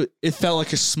it felt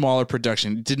like a smaller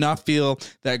production. It did not feel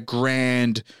that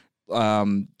grand,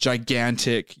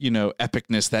 gigantic,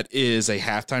 epicness that is a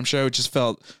halftime show. It just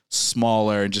felt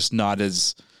smaller and just not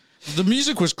as. The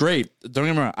music was great. Don't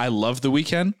get me wrong. I love The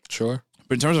Weeknd. Sure.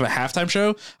 But in terms of a halftime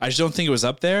show, I just don't think it was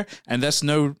up there. And that's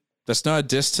not a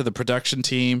diss to the production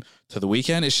team, to The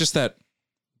Weeknd. It's just that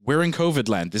we're in COVID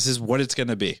land. This is what it's going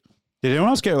to be. Did anyone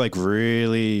else get like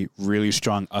really, really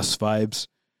strong Us vibes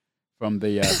from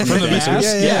the mask?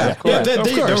 Yeah, of course. They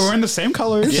were wearing the same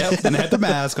colors. And they had the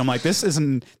mask. I'm like, this is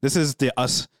the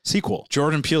Us sequel.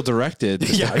 Jordan Peele directed.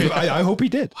 Yeah, I hope he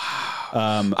did.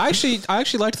 I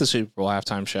actually liked the Super Bowl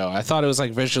halftime show. I thought it was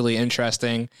like visually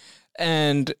interesting,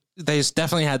 and they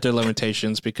definitely had their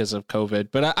limitations because of COVID.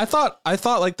 But I thought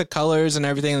like the colors and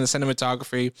everything and the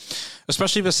cinematography,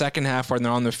 especially the second half when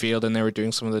they're on the field and they were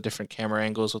doing some of the different camera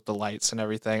angles with the lights and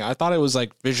everything. I thought it was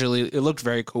like visually, it looked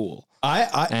very cool.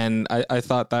 I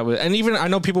thought that was, and even I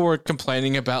know people were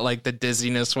complaining about like the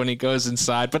dizziness when he goes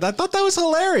inside, but I thought that was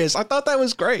hilarious. I thought that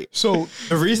was great. So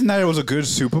the reason that it was a good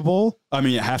Super Bowl, a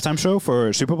halftime show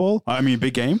for Super Bowl,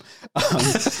 big game,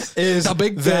 is A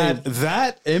big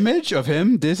that image of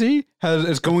him dizzy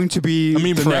is going to be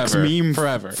the next meme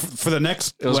forever. For the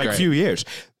next great. few years.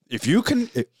 If you can,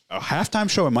 a halftime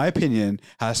show, in my opinion,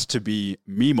 has to be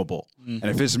memeable. And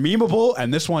if it's memeable,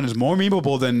 and this one is more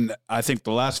memeable than I think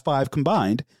the last 5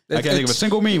 combined, I can't think of a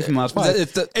single meme from the last 5.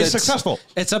 It's successful.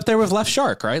 It's up there with Left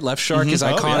Shark, right? Left Shark is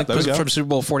iconic from Super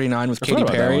Bowl 49 with Katy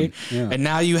Perry, and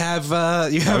now you have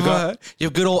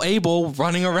good old Abel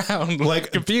running around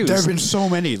like confused. There have been so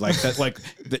many like that,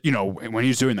 when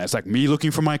he's doing that, it's like me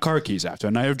looking for my car keys after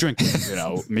a night of drinking.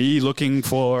 Me looking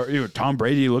for Tom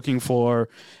Brady looking for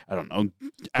I don't know.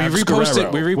 We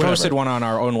reposted one on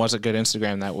our own Was It Good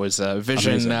Instagram that was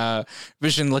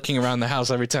Vision looking around the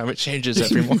house every time it changes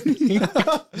every morning.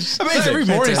 Amazing. Every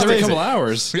morning, every couple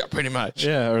hours. Yeah, pretty much.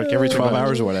 Yeah, or like every 12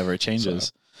 hours or whatever, it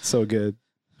changes. So good.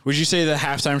 Would you say the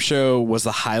halftime show was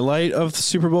the highlight of the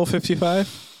Super Bowl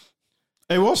 55?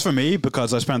 It was for me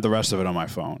because I spent the rest of it on my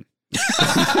phone.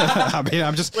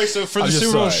 I'm just wait. So for the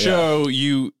Super Bowl show,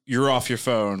 you're off your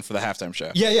phone for the halftime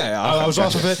show. Yeah. I was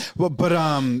off of it, but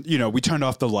we turned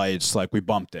off the lights, like we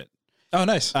bumped it. Oh,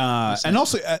 nice. And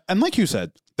also, and like you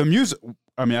said, the music.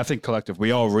 I think collective, we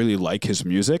all really like his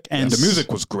music, and the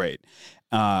music was great.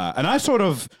 And I sort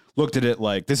of looked at it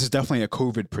like this is definitely a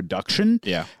COVID production.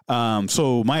 Yeah.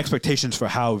 So my expectations for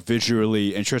how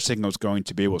visually interesting it was going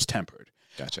to be was tempered.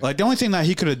 Gotcha. Like the only thing that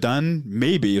he could have done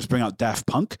maybe is bring out Daft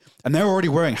Punk, and they're already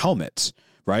wearing helmets,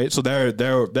 right? So their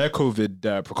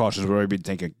COVID precautions were already being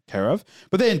taken care of,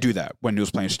 but they didn't do that when he was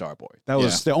playing Starboy. That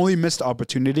was the only missed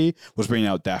opportunity was bringing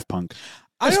out Daft Punk.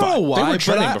 I don't know why, They were but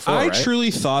trending before, I right?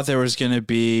 truly thought there was going to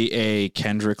be a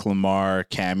Kendrick Lamar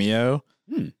cameo.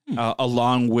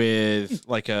 Along with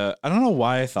I don't know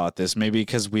why I thought this, maybe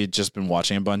because we had just been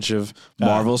watching a bunch of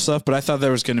Marvel stuff, but I thought there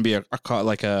was going to be a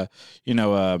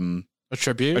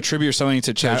tribute or something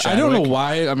to Chadwick. I don't know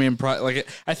why. I mean,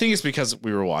 I think it's because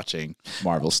we were watching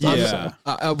Marvel stuff. Yeah.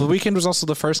 So. The Weeknd was also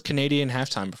the first Canadian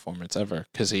halftime performance ever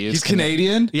because He's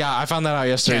Canadian. Yeah, I found that out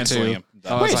yesterday Canceling too. him.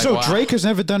 Wait, so Drake has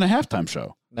never done a halftime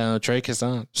show? No, Drake is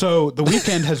not. So The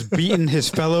Weeknd has beaten his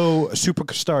fellow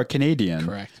superstar Canadian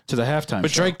Correct. to the halftime But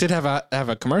show. Drake did have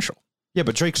a commercial. Yeah,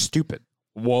 but Drake's stupid.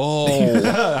 Whoa.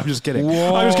 I'm just kidding.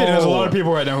 I'm just kidding. There's a lot of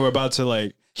people right now who are about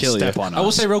to Kill step you. on us. I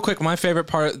will say real quick, my favorite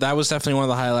part, that was definitely one of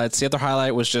the highlights. The other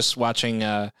highlight was just watching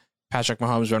Patrick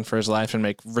Mahomes run for his life and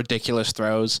make ridiculous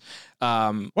throws.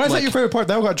 Why is that your favorite part?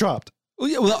 That got dropped.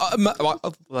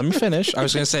 Well, let me finish. I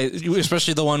was going to say,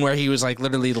 especially the one where he was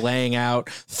literally laying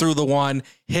out, threw the one,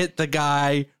 hit the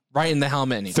guy right in the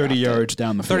helmet, and he 30 dropped yards it.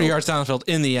 down the field. 30 yards down the field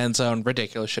in the end zone.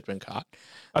 Ridiculous. Should have been caught.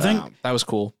 I think that was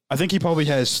cool. I think he probably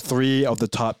has 3 of the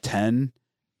top 10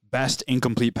 best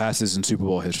incomplete passes in Super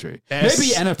Bowl history. Best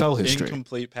Maybe NFL history.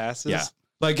 Incomplete passes. Yeah.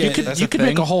 You could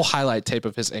make a whole highlight tape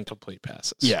of his incomplete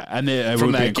passes. Yeah, and it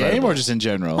From would be that game incredible. or just in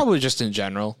general? Probably just in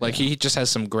general. He just has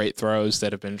some great throws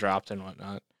that have been dropped and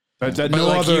whatnot. But no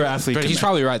other athlete. But can he's make.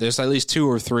 probably right. There's at least 2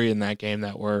 or 3 in that game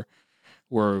that were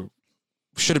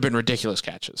should have been ridiculous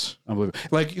catches. Unbelievable.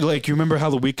 Like you remember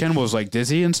how the Weeknd was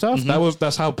dizzy and stuff?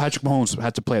 That's how Patrick Mahomes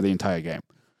had to play the entire game.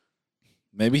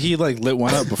 Maybe he lit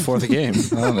one up before the game.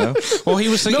 I don't know. Well, he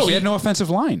was He had no offensive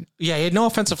line. Yeah, he had no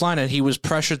offensive line, and he was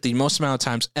pressured the most amount of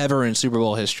times ever in Super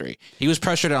Bowl history. He was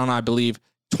pressured on, I believe,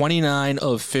 29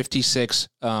 of 56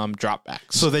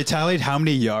 dropbacks. So they tallied how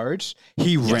many yards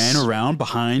he ran around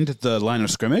behind the line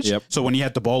of scrimmage. Yep. So when he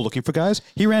had the ball looking for guys,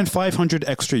 he ran 500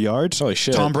 extra yards. Holy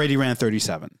shit. Tom Brady ran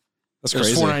 37. That's it was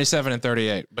crazy. 497 and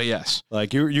 38, but yes.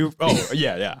 Like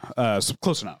so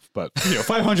close enough. But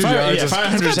 500 yards. Yeah, is-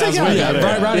 500 it's sounds gonna way take out.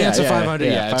 better. Rounding out to Yeah, 500,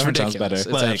 yeah, yeah, it's 500 sounds ridiculous. better. It's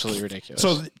Like, absolutely ridiculous.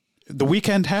 So the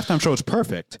weekend halftime show is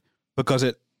perfect because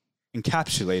it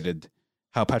encapsulated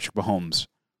how Patrick Mahomes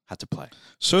had to play.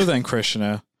 So then,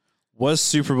 Krishna, was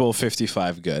Super Bowl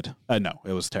 55 good? No,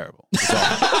 it was terrible. It was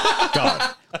awful.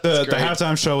 God. The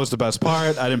halftime show was the best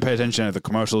part. I didn't pay attention to the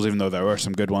commercials, even though there were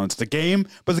some good ones. The game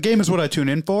is what I tune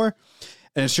in for.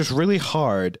 And it's just really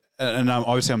hard. And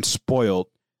I'm spoiled.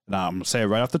 And I'm going to say it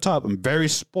right off the top. I'm very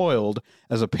spoiled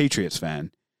as a Patriots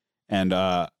fan. And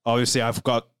obviously, I've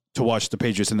got to watch the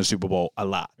Patriots in the Super Bowl a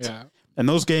lot. yeah. And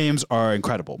those games are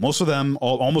incredible. Most of them,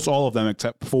 almost all of them,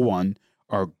 except for one,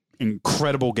 are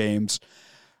incredible games.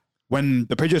 When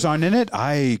the Patriots aren't in it,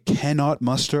 I cannot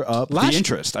muster up the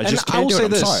interest. I just can't do it.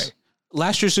 I'm sorry.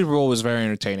 Last year's Super Bowl was very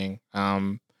entertaining.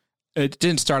 It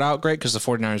didn't start out great because the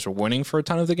 49ers were winning for a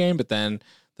ton of the game, but then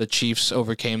the Chiefs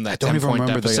overcame that don't even 10-point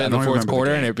remember deficit in the I don't fourth remember the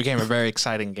quarter, game. and it became a very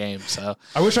exciting game. So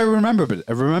I wish I remembered it.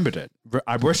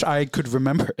 I wish I could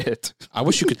remember it. I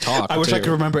wish you could talk. I wish I too.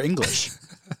 could remember English.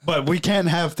 But we can't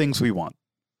have things we want.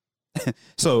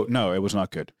 So, no, it was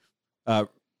not good.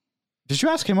 Did you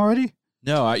ask him already?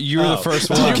 No, you were the first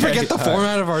one. Did you forget the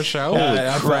format of our show?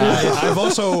 I've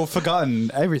also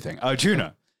forgotten everything.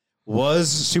 Tuna, was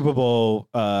Super Bowl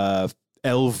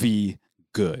LV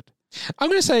good? I'm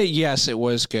going to say yes, it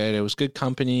was good. It was good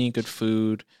company, good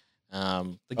food.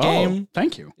 The game,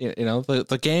 Thank you.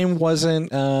 the game wasn't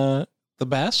the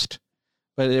best,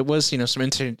 but it was, some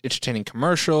entertaining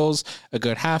commercials, a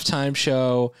good halftime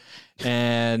show,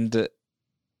 and,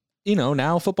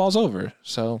 now football's over.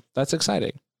 So that's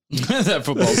exciting. That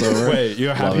football's over. Wait,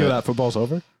 you're happy Love it. that football's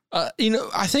over? I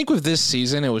think with this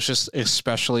season, it was just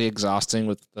especially exhausting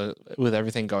with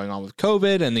everything going on with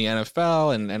COVID and the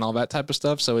NFL and all that type of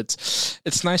stuff. So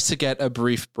it's nice to get a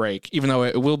brief break, even though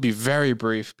it will be very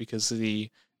brief because the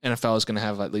NFL is going to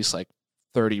have at least like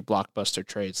 30 blockbuster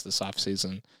trades this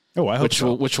offseason, Oh, I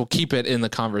hope which will keep it in the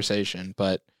conversation.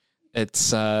 But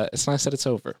it's nice that it's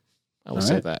over. I will All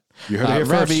say right. that. You heard it here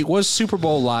Ravi, first. was Super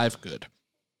Bowl live good?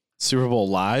 Super Bowl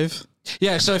live?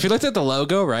 Yeah, so if you looked at the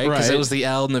logo, right, because Right. it was the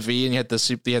L and the V, and you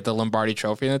had the Lombardi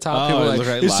Trophy in the top. People it were like, looked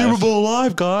like "It's live." Super Bowl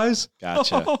live, guys."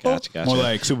 Gotcha. More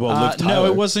like Super Bowl Liv No, Tyler.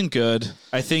 it wasn't good.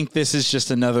 I think this is just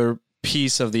another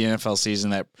piece of the NFL season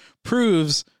that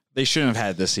proves they shouldn't have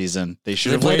had this season. They should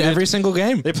They have played waited. every single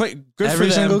game. They played good every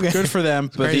for them. single game. Good for them.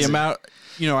 But the crazy. amount,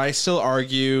 I still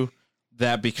argue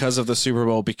that because of the Super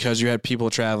Bowl, because you had people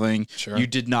traveling, Sure. you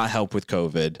did not help with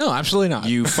COVID. No, absolutely not.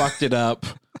 You fucked it up.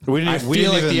 We I didn't, we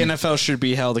feel didn't like even, the NFL should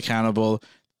be held accountable.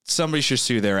 Somebody should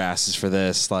sue their asses for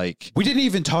this. Like, we didn't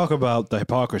even talk about the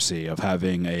hypocrisy of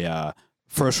having a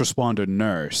first responder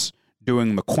nurse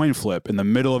doing the coin flip in the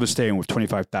middle of a stadium with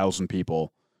 25,000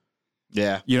 people.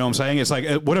 yeah. You know what I'm saying? It's like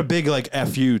what a big like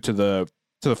FU to the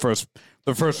first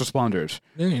responders.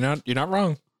 Yeah, you're not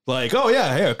wrong. Like, oh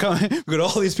yeah, here, come, we got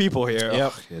all these people here.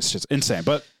 Yep. Oh, it's just insane.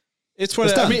 But It's what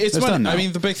It's I done. mean. It's It's what done now. I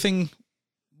mean. The big thing,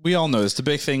 we all know this. The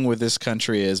big thing with this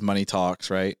country is money talks,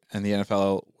 right? And the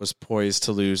NFL was poised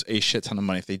to lose a shit ton of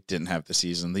money if they didn't have the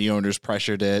season. The owners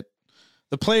pressured it.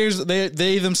 The players,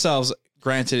 they themselves,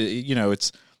 granted,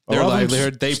 it's A their lot of them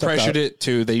livelihood. They stepped pressured up. it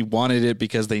too. They wanted it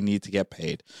because they need to get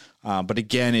paid. But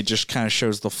again, it just kind of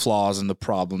shows the flaws and the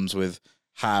problems with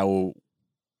how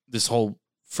this whole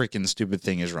freaking stupid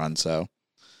thing is run. So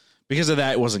because of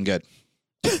that, it wasn't good.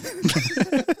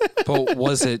 But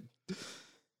was it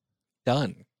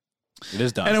done? it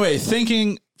is done. Anyway,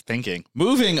 thinking.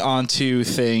 Moving on to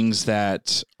things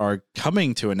that are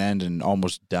coming to an end and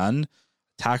almost done.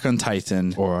 Attack on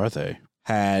Titan Or are they?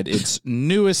 had its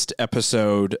newest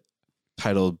episode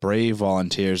titled Brave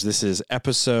Volunteers. This is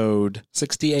episode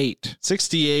 68.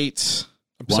 68.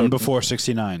 One before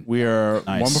 69. We are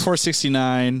Nice. one before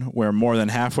 69. We're more than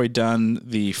halfway done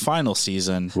the final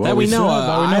season. Well, that we know.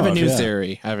 that we I have a of, new yeah.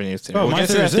 theory. Oh, We'll my get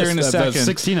to theory that is theory in a this, the second.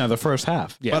 16 of the first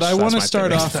half. Yes, But I that's want to my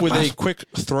start theory. off with a quick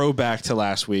throwback to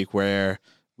last week where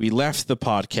we left the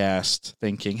podcast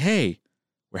thinking, hey,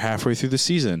 we're halfway through the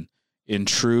season. In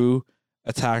true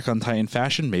Attack on Titan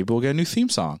fashion, maybe we'll get a new theme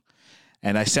song.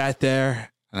 And I sat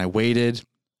there and I waited,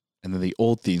 and then the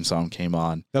old theme song came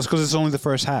on, That's because it's only the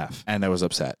first half. and I was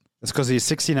upset. It's because these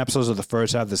 16 episodes of the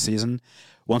first half of the season.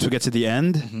 Once we get to the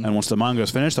end, and once the manga is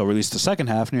finished, they'll release the second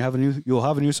half, and you'll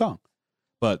have a new song.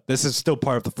 But this is still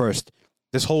part of the first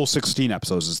This whole 16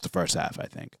 episodes is the first half, I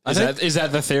think. Is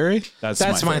that the theory?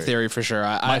 That's my theory for sure.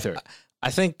 My theory.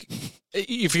 I think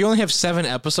if you only have 7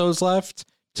 episodes left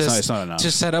It's not enough.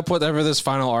 to set up whatever this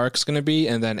final arc's going to be,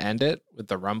 and then end it with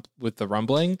the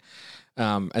rumbling,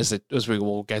 as we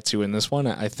will get to in this one,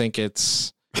 I think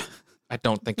it's. I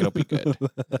don't think it'll be good.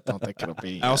 I don't think it'll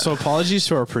be. Also, apologies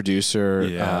to our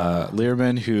producer,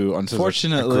 Learman, who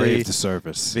unfortunately the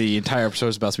service. The entire episode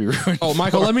is about to be ruined. Oh,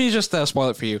 Michael, let me just spoil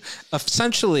it for you.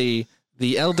 Essentially,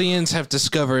 the Eldians have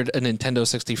discovered a Nintendo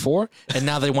 64, and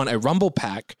now they want a Rumble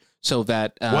Pack so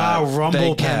that Rumble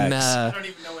they can. Packs. I don't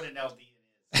even know what an LD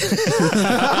is.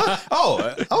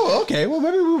 Okay. Well,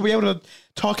 maybe we'll be able to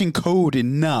talk in code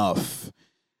enough.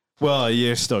 Well,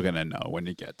 you're still gonna know when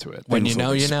you get to it. When Things you know,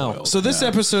 will be you know. spoiled. So this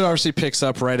episode obviously picks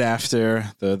up right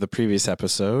after the previous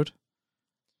episode.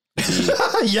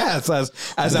 yes, as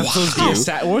episodes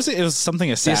do. What was it? It was something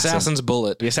The assassin. Assassin's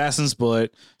Bullet The assassin's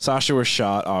bullet. Sasha was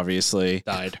shot. Obviously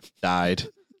died.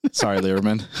 Sorry,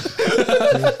 Learman.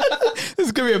 This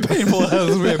is gonna be a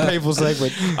painful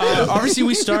segment. Obviously,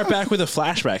 we start back with a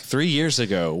flashback 3 years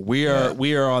ago. We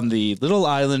are on the little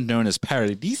island known as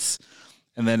Paradis,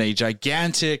 and then a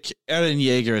gigantic Eren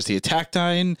Yeager as the attack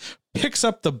titan picks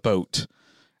up the boat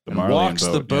and Marleyan walks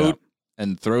the boat, boat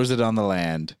and throws it on the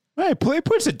land. Hey,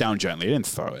 puts it down gently. He didn't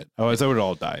throw it. Oh, I thought it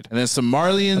all died. And then some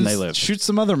And they Marleyans live. shoot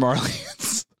some other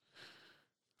Marleyans.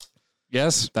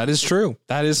 Yes, that is true.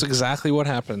 That is exactly what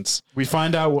happens. We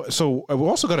find out. So we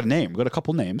also got a name. We got a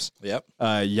couple names. Yep.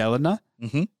 Yelena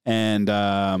Mhm. and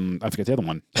I forget the other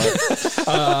one.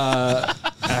 But,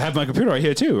 I have my computer right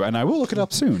here too, and I will look it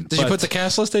up soon. Did you put the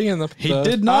cast listing in the? He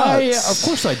did not. Of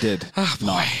course I did. Oh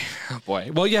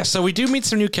boy. Well, yeah. So we do meet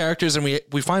some new characters, and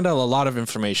we find out a lot of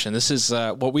information. This is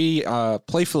what we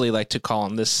playfully like to call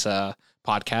on this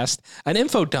podcast an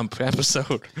info dump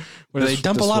episode, where they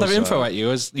dump a lot of info at you.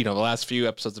 As you know, the last few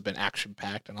episodes have been action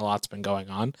packed, and a lot's been going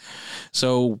on.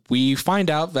 So we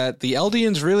find out that the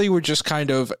Eldians really were just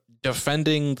kind of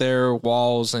defending their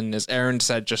walls, and as Eren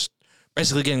said, just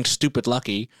basically getting stupid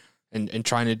lucky and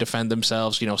trying to defend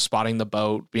themselves. You know, spotting the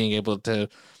boat, being able to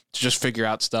just figure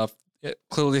out stuff.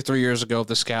 Clearly 3 years ago,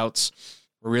 the scouts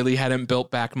really hadn't built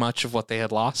back much of what they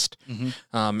had lost in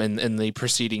the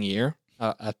preceding year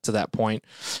up to that point.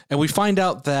 And we find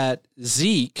out that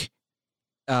Zeke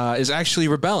is actually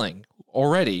rebelling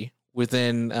already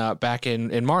within back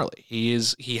in Marley. He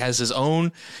has his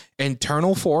own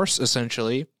internal force,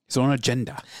 essentially. His own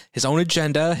agenda.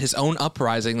 His own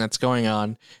uprising that's going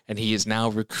on, and he is now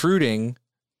recruiting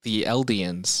the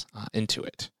Eldians into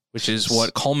it, which is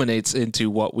what culminates into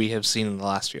what we have seen in the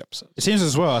last few episodes. It seems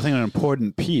as well, I think an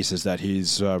important piece is that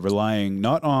he's relying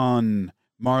not on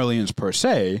Marleyans per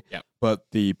se, but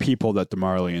the people that the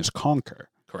Marleyans conquer.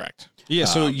 Correct. Yeah,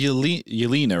 so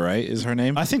Yelena, right, is her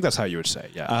name? I think that's how you would say,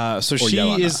 yeah. So Or she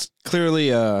Yelena. is clearly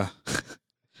a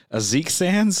Zeke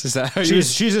Sans? Is that how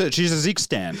She's a Zeke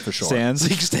stan for sure. Sans?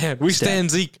 Zeke stand. We stand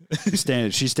Zeke. She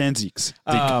stands Zeke's.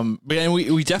 But and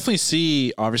we definitely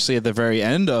see, obviously, at the very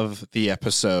end of the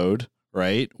episode,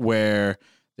 right, where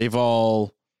they've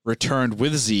all returned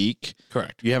with Zeke.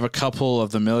 Correct. You have a couple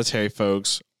of the military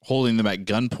folks holding them at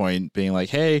gunpoint, being like,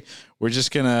 hey, we're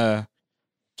just going to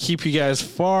keep you guys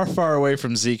far, far away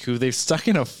from Zeke, who they've stuck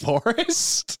in a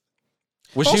forest.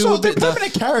 Wish Also, you they put him in a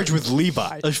carriage with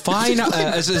Levi. a fine,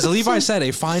 as Levi said,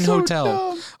 a fine hotel,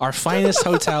 dumb. our finest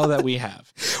hotel that we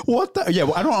have. What the? Yeah,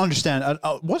 well, I don't understand.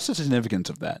 What's the significance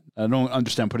of that? I don't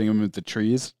understand putting him with the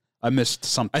trees. I missed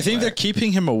something. I think they're there.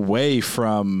 keeping him away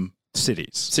from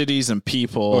cities and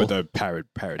people. Or the parrot.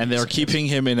 And they're keeping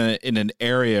him in an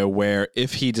area where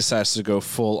if he decides to go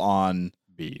full on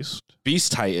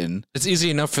Beast Titan, It's easy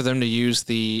enough for them to use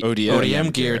the ODM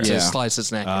ODM gear gear, to yeah. slice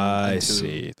his neck. I into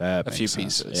see. That a few makes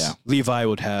sense. pieces. Yeah. Levi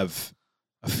would have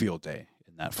a field day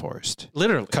in that forest,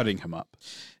 Literally. cutting him up.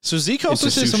 So Zeke also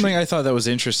It's a said sushi. something I thought that was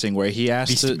interesting, where he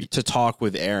asked Beast meat. to talk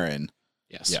with Eren,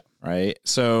 Yes. Yeah. right?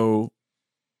 So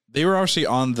they were actually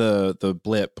on the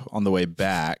blip on the way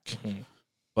back, Mhm.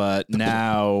 but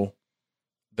now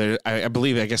there, I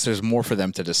believe, I guess there's more for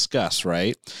them to discuss,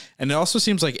 right? And it also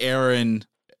seems like Eren,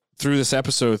 through this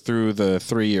episode, through the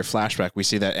 3-year flashback, we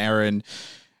see that Eren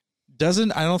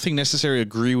doesn't, I don't think, necessarily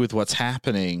agree with what's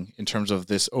happening in terms of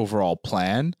this overall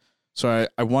plan. So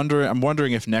I'm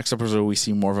wondering if next episode we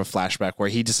see more of a flashback where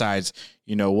he decides,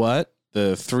 you know what,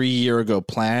 the 3-year ago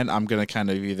plan, I'm going to kind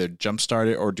of either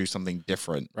jumpstart it or do something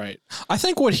different. Right. I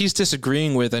think what he's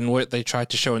disagreeing with and what they tried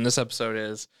to show in this episode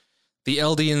is the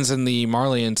Eldians and the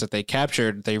Marleyans that they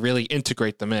captured, they really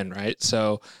integrate them in, right?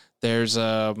 So there's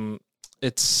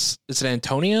is it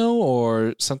Antonio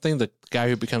or something, the guy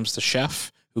who becomes the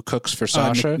chef, who cooks for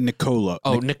Sasha. Niccolo.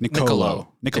 Oh, Niccolo.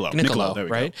 Niccolo, There we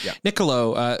right? go. Yeah.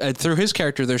 Niccolo, and through his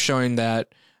character, they're showing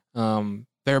that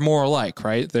they're more alike,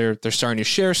 right? They're starting to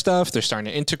share stuff. They're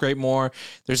starting to integrate more.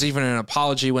 There's even an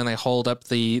apology when they hold up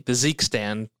the Zeke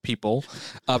stand people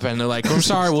up, and they're like, "I'm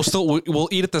sorry, we'll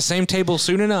eat at the same table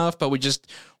soon enough, but we just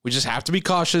have to be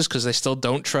cautious because they still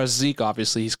don't trust Zeke.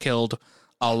 Obviously, he's killed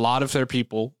a lot of their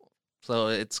people, so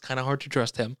it's kind of hard to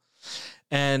trust him."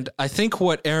 And I think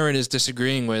what Aaron is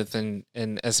disagreeing with, and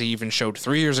as he even showed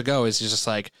 3 years ago, is he's just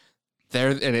like there,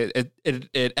 and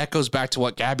it echoes back to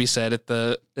what Gabby said in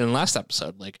the last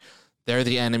episode. Like, they're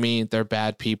the enemy, they're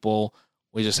bad people.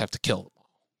 We just have to kill them all.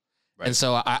 Right. And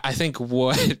so I think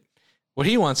what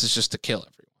he wants is just to kill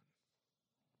everyone,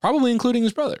 probably including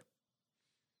his brother.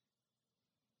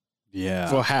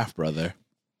 Yeah. Well, half brother.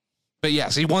 But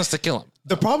yes, he wants to kill him.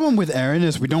 The problem with Aaron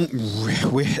is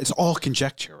it's all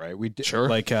conjecture, right? Sure.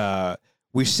 Like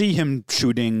we see him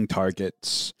shooting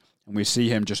targets, and we see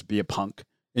him just be a punk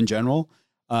in general,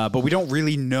 but we don't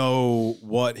really know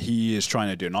what he is trying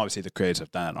to do. And obviously, the creators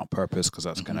have done it on purpose because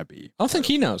that's going to be. I don't think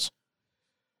he knows.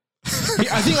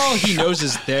 I think all he knows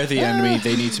is they're the enemy.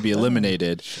 They need to be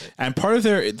eliminated. And part of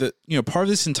part of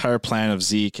this entire plan of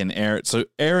Zeke and Aaron. So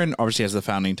Aaron obviously has the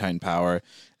founding Titan power.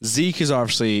 Zeke is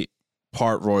obviously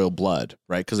part royal blood,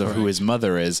 right? Because of who his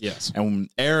mother is. Yes. And when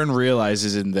Aaron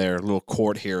realizes in their little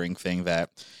court hearing thing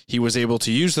that he was able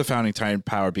to use the founding Titan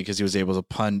power because he was able to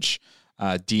punch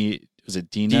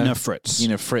Dina Fritz.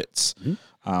 Dina Fritz.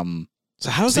 Mm-hmm. So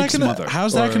how's Zeke's that mother.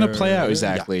 gonna play out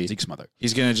exactly? Yeah, Zeke's mother.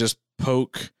 He's gonna just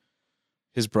poke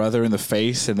his brother in the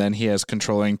face, and then he has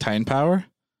controlling Titan power.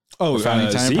 Oh, founding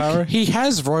Titan Zeke? power. He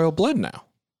has royal blood now.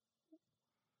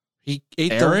 He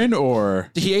ate Aaron, or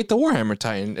he ate the Warhammer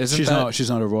Titan. She's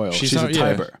not a royal. She's not- a yeah.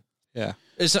 Tiber. yeah.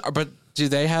 But do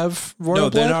they have royal No,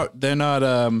 blood? they're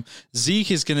not.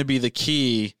 Zeke is going to be the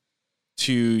key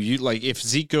to you. Like, if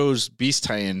Zeke goes Beast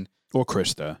Titan, Or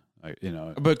Krista.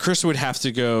 but Chris would have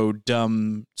to go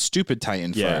dumb, stupid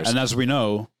Titan first. And as we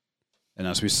know, and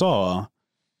as we saw,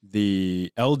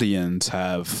 the Eldians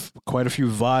have quite a few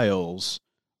vials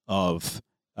of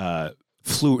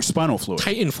spinal fluid.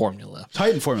 Titan formula.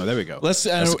 Titan formula. There we go. Let's.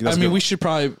 That's I mean, good. we should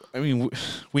probably. I mean,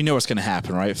 we know what's going to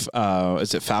happen, right?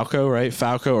 Is it Falco? Right,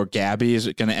 Falco or Gabby is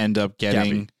going to end up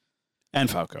getting. Gabby. And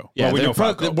Falco. Yeah, Well, we they're know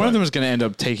Falco. one of them is going to end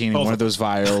up taking Both one of of those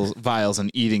vials and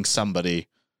eating somebody.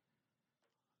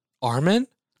 Armin?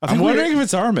 I'm wondering if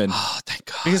it's Armin. Oh, thank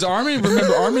God. Because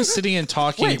Armin's sitting and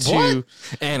talking Wait, to what?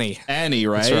 Annie,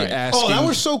 right? That's right. Asking, Oh, that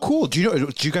was so cool.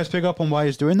 Did you guys pick up on why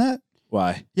he's doing that?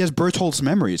 why. He has Bertholdt's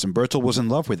memories, and Berthold was in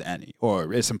love with Annie,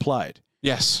 or it's implied.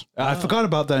 Yes. I forgot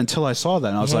about that until I saw that,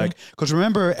 and I was like, because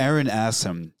remember, Aaron asked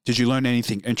him, "Did you learn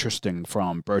anything interesting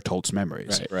from Berthold's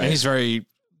memories?" Right. And he's very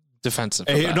defensive.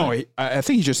 Hey, about no, it. I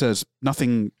think he just says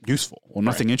nothing useful or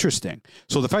nothing interesting.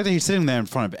 So the fact that he's sitting there in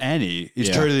front of Annie is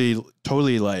Yeah.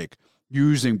 totally like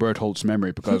using Berthold's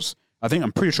memory because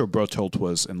I'm pretty sure Berthold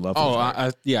was in love Oh, with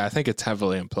her. I think it's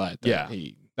heavily implied. That Yeah.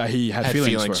 he That he had, had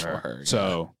feelings for her. yeah.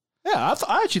 So yeah,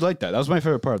 I actually liked that. That was my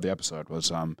favorite part of the episode was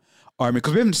Armin,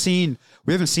 because we haven't seen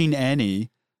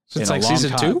Annie Since in a like long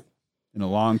season time. 2? In a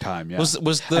long time, yeah. Was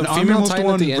the And Armin female was the Titan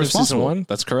one at the end of season responsible. 1?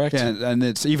 That's correct. Yeah, and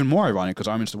it's even more ironic because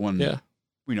Armin's the one, Yeah.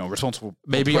 responsible. for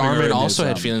Maybe putting her Armin in also his,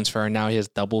 had feelings for her. Now he has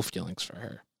double feelings for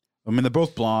her. I mean, they're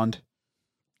both blonde,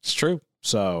 It's true.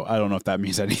 so I don't know if that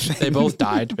means anything. They both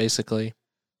died, basically.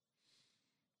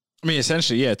 I mean,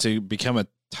 essentially, yeah. To become a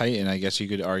Titan, I guess you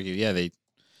could argue, yeah,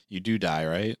 you do die,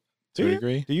 right? To Do a you?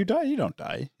 degree. Do you die? You don't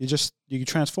die. You can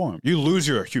transform. You lose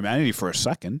your humanity for a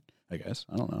second, I guess.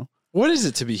 I don't know. What is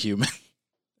it to be human?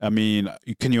 I mean,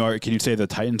 can you say the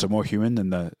Titans are more human than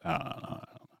the? I don't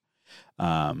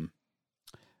know.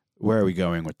 Where are we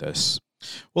going with this?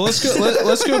 Well, let's go.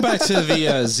 Let's go back to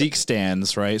the Zeke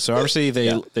stands, right? So obviously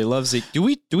they love Zeke. Do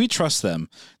we trust them?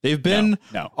 They've been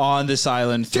No. on this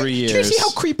island 3 years. Do you see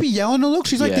how creepy Yelena looks?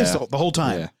 She's like this Yeah. the whole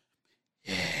time. Yeah.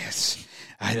 Yes,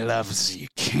 I love Zeke.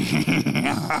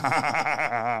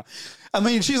 I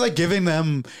mean, she's like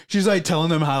she's like telling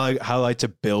them how to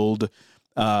build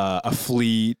a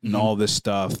fleet and all this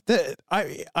stuff.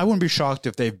 I wouldn't be shocked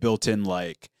if they've built in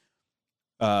like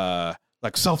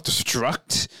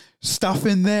self-destruct stuff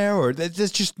in there, or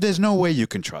there's no way you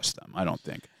can trust them. I don't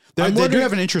think they do wondering-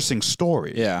 have an interesting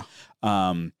story. Yeah.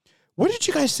 What did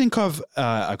you guys think of?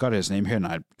 I got his name here, and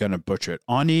I'm gonna butcher it.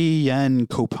 Ani Yen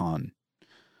Kopan,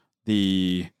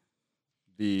 the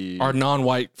Our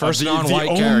non-white, first the non-white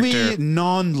only character.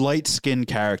 non-light skinned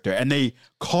character, and they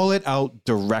call it out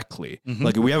directly. Mm-hmm.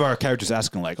 Like we have our characters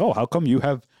asking, like, "Oh, how come you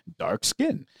have dark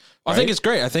skin. I think it's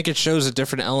great. I think it shows a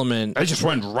different element. I just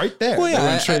went right there. Well, They yeah,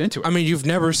 went straight into it. I mean, you've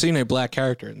never seen a black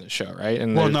character in this show, right?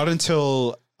 And well, there's- not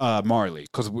until Marley,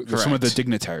 because some of the Correct.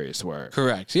 dignitaries were.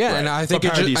 Correct. Yeah, Right. and I But think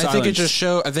Paradise Islands-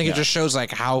 it just shows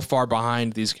like how far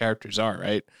behind these characters are,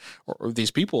 right? Or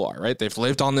these people are, right? They've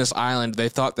lived on this island. They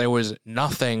thought there was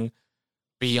nothing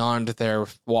beyond their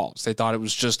walls. They thought it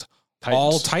was just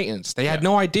all Titans. They had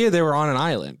no idea they were on an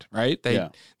island, right? They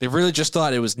really just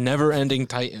thought it was never-ending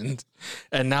Titans.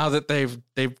 And now that they've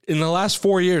in the last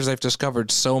 4 years they've discovered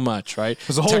so much, right?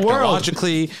 There's a whole world.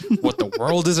 Technologically, what the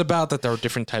world is about, that there are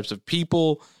different types of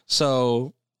people.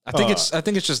 So I think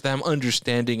it's just them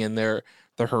understanding and their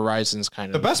horizons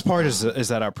kind The of. best part is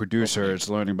that our producer is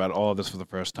learning about all of this for the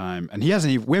first time, and we haven't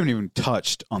even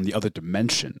touched on the other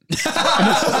dimension.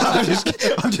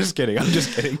 I'm just kidding.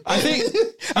 I think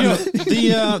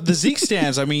the Zeke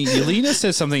stands. I mean, Yelena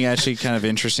said something actually kind of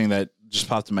interesting that just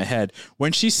popped in my head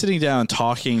when she's sitting down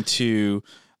talking to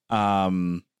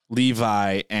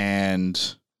Levi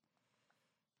and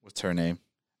what's her name?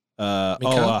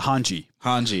 Hanji.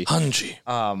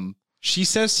 Hanji. She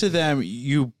says to them,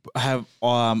 "You have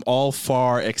all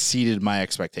far exceeded my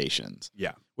expectations."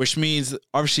 Yeah. Which means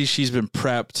obviously she's been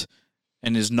prepped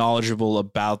and is knowledgeable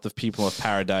about the people of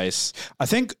Paradise. I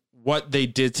think What they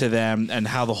did to them and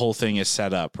how the whole thing is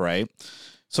set up, right?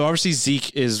 So obviously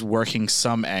Zeke is working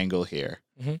some angle here.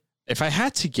 Mhm. If I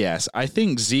had to guess, I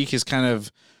think Zeke is kind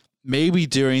of maybe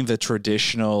doing the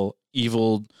traditional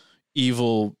evil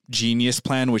genius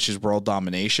plan, which is world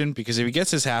domination, because if he gets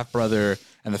his half brother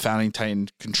and the founding Titan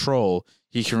control,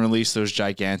 he can release those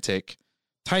gigantic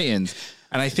Titans.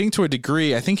 And I think to a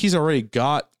degree, I think he's already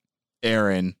got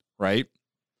Eren, right?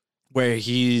 Where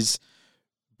he's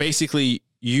basically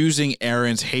using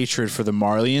Eren's hatred for the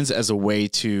Marleyans as a way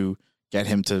to get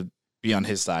him to be on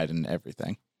his side and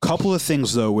everything. couple of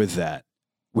things though with that.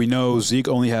 We know Zeke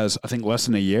only has, I think, less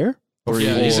than a year.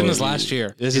 He's in his last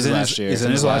year. This He's is in last year. He's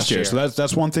in his last year. So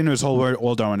that's one thing to his whole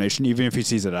world domination. Even if he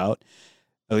sees it out,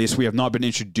 at least we have not been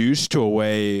introduced to a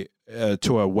way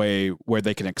where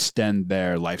they can extend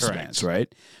their lifespans.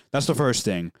 Right. That's the first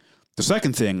thing. The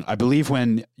second thing, I believe,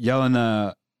 when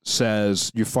Yelena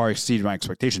says "you far exceeded my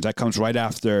expectations," that comes right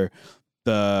after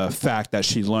the fact that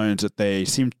she learns that they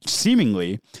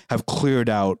seemingly have cleared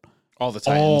out all the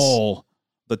Titans. all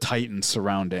the Titans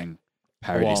surrounding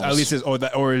Paradise. Walls. At least,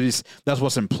 or at least that's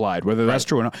what's implied. Whether that's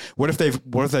true or not. What if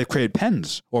they've created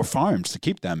pens or farms to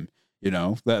keep them? You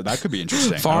know, that could be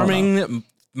interesting. Farming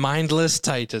mindless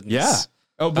Titans. Yeah.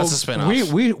 Oh, That's a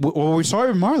spinoff. We saw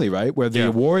it in Marley, right? Where the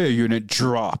warrior unit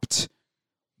dropped,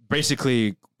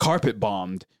 basically carpet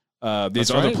bombed these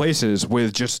That's other right. places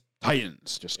with just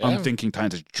Titans, just Yeah. unthinking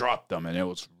Titans, just dropped them, and it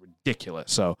was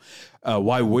ridiculous. So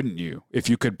why wouldn't you? If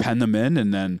you could pen them in,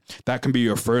 and then that can be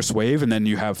your first wave, and then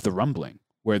you have the rumbling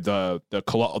where the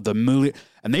million,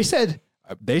 and they said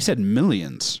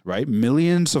millions, right?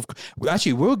 Millions of,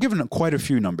 actually, we were given quite a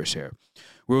few numbers here.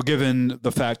 We were given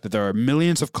the fact that there are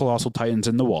millions of colossal Titans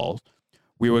in the wall.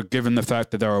 We were given the fact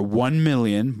that there are 1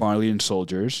 million Marleyan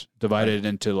soldiers divided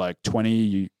into like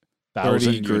 20,000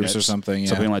 30 groups units, or something. Yeah.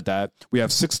 something like that. We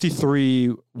have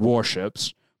 63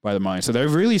 warships by the Marleyan. So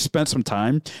they've really spent some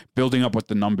time building up what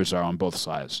the numbers are on both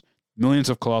sides. Millions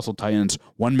of colossal Titans,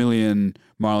 1 million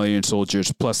Marleyan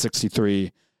soldiers, plus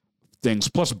 63 things,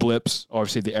 plus blips,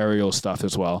 obviously the aerial stuff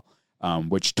as well,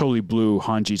 which totally blew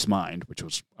Hanji's mind,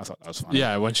 I thought that was funny.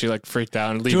 Yeah, when she like freaked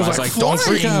out and She Levi's was like, "Don't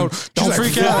freak flying. out! She's Don't like,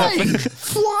 freak out!" flying,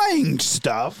 flying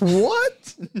stuff.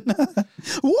 What?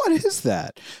 What is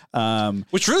that?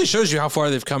 Which really shows you how far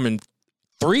they've come in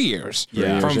 3 years.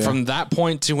 Yeah. From that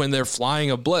point to when they're flying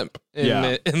a blimp in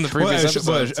the previous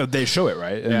Well, episodes. they show it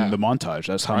right in Yeah. the montage.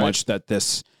 That's how Right. much that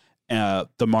this the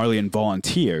Marleyan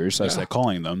volunteers, as they're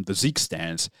calling them, the Zeke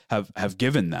stands, have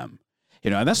given them.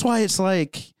 You know, and that's why it's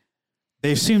like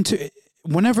they seem to.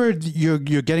 Whenever you're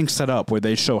getting set up where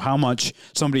they show how much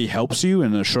somebody helps you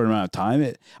in a short amount of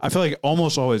time, I feel like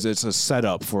almost always it's a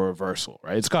setup for a reversal,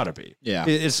 right? It's got to be. Yeah.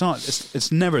 It's not.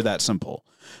 It's never that simple.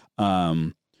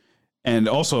 And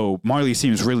also, Marley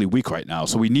seems really weak right now,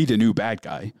 so we need a new bad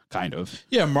guy, kind of.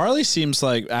 Yeah, Marley seems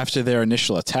like after their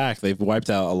initial attack, they've wiped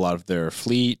out a lot of their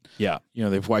fleet. Yeah. You know,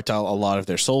 they've wiped out a lot of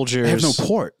their soldiers. They have no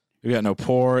port. We got no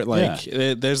port. Like,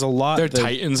 there's a lot. Their that-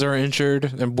 Titans are injured,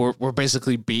 and we're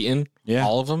basically beaten. Yeah.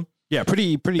 All of them. Yeah,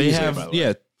 pretty They easily, have, by the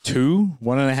way.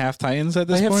 1.5 Titans at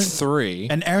this They have point. 3.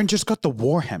 And Eren just got the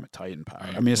Warhammer Titan power.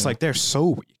 I mean, it's like they're so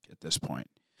weak at this point.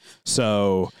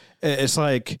 So it's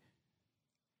like,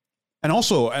 and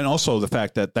also the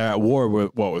fact that they're at war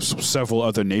with several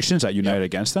other nations that united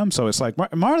against them. So it's like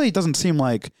Marley doesn't seem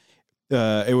like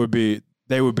they would be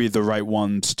the right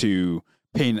ones to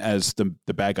Pain as the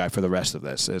bad guy for the rest of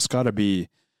this. It's got to be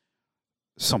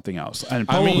something else, and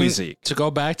probably Zeke. To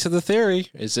go back to the theory,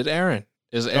 is it Aaron?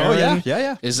 Is Aaron?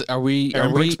 yeah. Is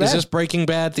this Breaking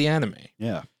Bad the anime?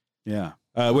 Yeah.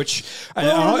 Which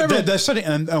they're setting,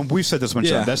 and we've said this one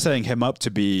time. They're setting him up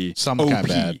to be some OP. kind of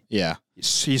bad. Yeah.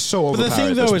 He's so overpowered. But the thing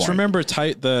at though this is, point. remember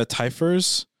the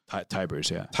Typhers?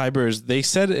 Tybers. They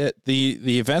said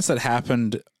the events that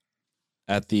happened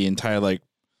at the entire like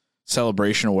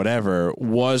celebration or whatever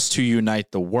was to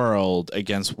unite the world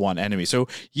against one enemy. So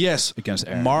yes, against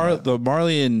Aaron, the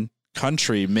Marleyan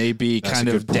country may be kind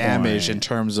of damaged in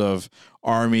terms of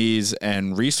armies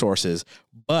and resources,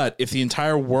 but if the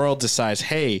entire world decides,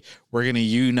 hey, we're going to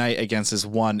unite against this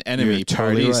one enemy, you're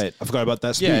totally right. I forgot about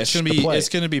that speech. Yeah, it's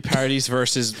going to be Paradis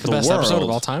versus the best world. episode of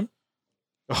all time.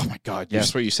 Oh my God! Yeah,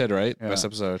 that's what you said, right? Yeah. Best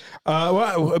episode.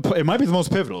 Well, it might be the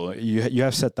most pivotal. You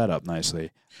have set that up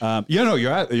nicely. You're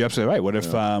absolutely right. What if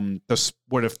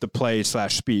the play /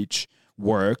 speech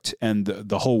worked and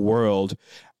the whole world,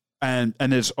 and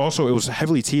it was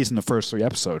heavily teased in the first 3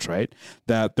 episodes, right?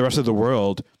 That the rest of the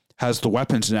world has the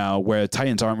weapons now, where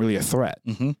Titans aren't really a threat.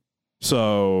 Mm-hmm.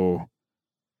 So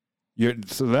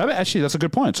that's a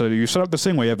good point. So you set up this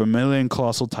thing where you have 1 million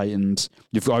colossal Titans.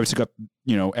 You've obviously got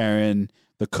Aaron,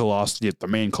 the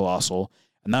main colossal,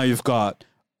 and now you've got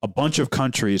a bunch of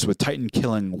countries with Titan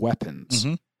killing weapons.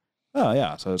 Mm-hmm. Oh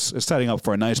yeah, so it's setting up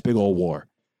for a nice big old war.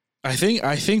 I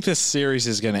think this series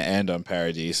is going to end on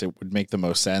Paradis. It would make the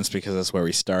most sense because that's where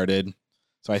we started.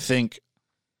 So I think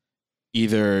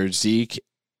either Zeke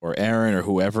or Aaron or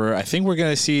whoever, I think we're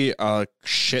going to see a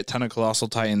shit ton of colossal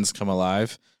Titans come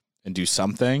alive and do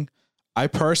something. I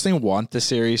personally want the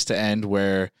series to end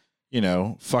where,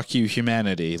 fuck you,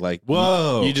 humanity. Like,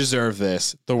 whoa, you deserve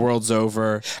this. The world's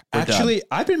over. Actually,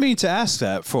 I've been meaning to ask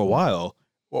that for a while.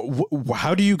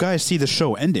 How do you guys see the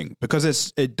show ending?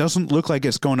 Because it doesn't look like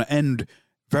it's going to end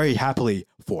very happily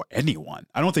for anyone.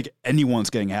 I don't think anyone's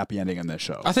getting a happy ending in this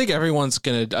show. I think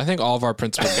I think all of our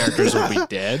principal characters will be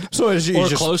dead. Or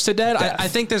close to dead. I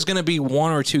think there's going to be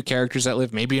 1 or 2 characters that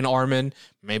live. Maybe an Armin,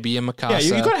 maybe a Mikasa.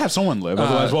 Yeah, you got to have someone live.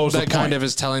 Otherwise, what was that kind of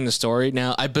is telling the story.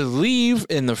 Now, I believe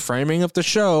in the framing of the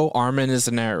show, Armin is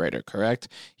the narrator, correct?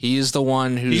 He is the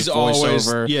one who's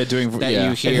voiceover.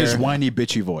 You hear in his whiny,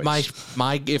 bitchy voice.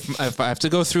 If I have to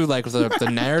go through like the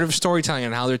narrative storytelling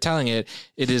and how they're telling it,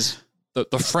 it is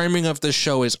the framing of the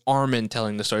show is Armin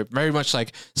telling the story, very much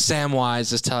like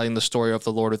Samwise is telling the story of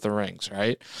the Lord of the Rings,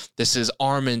 right? This is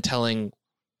Armin telling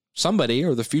somebody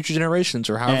or the future generations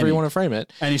or however you want to frame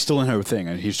it. And he's still in her thing,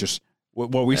 and he's just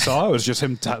what we saw was just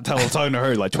him talking to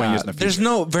her like 20 years in the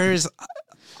future.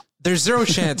 There's zero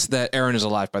chance that Aaron is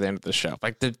alive by the end of the show.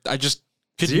 Like I just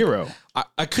zero.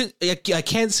 I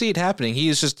can't see it happening.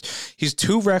 He's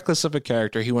too reckless of a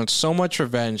character. He wants so much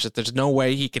revenge that there's no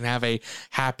way he can have a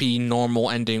happy, normal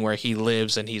ending where he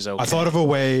lives and he's okay. I thought of a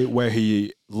way where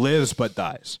he lives but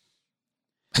dies.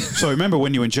 So remember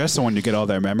when you ingest someone, you get all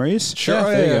their memories.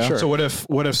 Sure. Sure. So what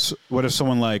if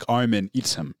someone like Armin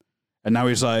eats him? And now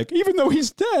he's like, even though he's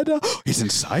dead, he's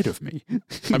inside of me.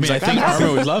 I mean, I think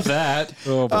Armin would love that.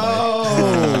 Oh, boy.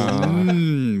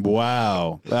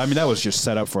 Wow. I mean, that was just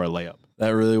set up for a layup. That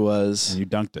really was. And you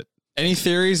dunked it. Any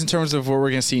theories in terms of what we're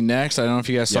going to see next? I don't know if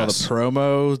you guys saw the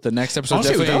promo. The next episode,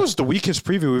 Honestly, definitely, that was the weakest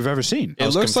preview we've ever seen. It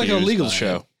looks like a legal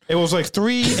show. It was like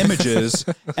 3 images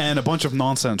and a bunch of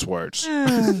nonsense words.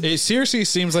 It seriously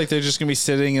seems like they're just going to be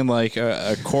sitting in like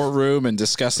a courtroom and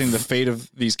discussing the fate of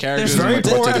these characters. There's very and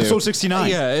like poor what to do. episode 69.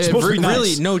 Yeah, It's supposed to be nice.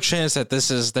 really no chance that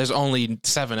there's only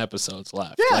 7 episodes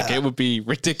left. Yeah. Like it would be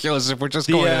ridiculous if we're just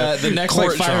going to the next court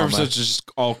like 5 drama. episodes is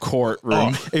just all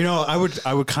courtroom.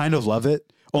 I would kind of love it.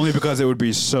 Only because it would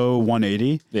be so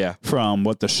 180 from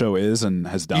what the show is and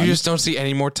has done. You just don't see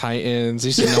any more Titans.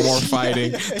 You see no more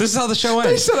fighting. This is how the show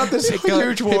ends. They set up this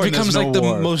huge war. It becomes like the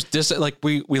most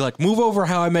we like move over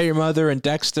How I Met Your Mother and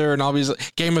Dexter and all these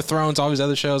Game of Thrones, all these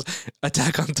other shows.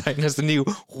 Attack on Titan is the new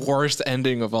worst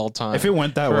ending of all time. If it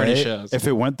went that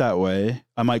way,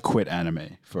 I might quit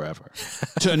anime forever.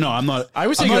 No, I'm not. I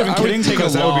would I'm take not a- even I would kidding take a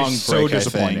because that would be long so break, I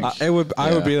disappointing. think.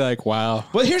 I would be like, wow.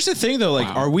 Well, here's the thing though,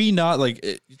 like, are we not like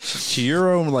to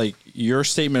your own like your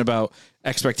statement about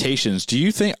expectations? Do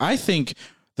you think? I think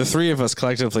the 3 of us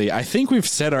collectively, I think we've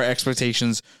set our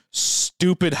expectations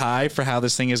stupid high for how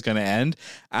this thing is going to end,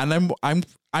 and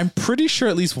I'm pretty sure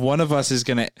at least one of us is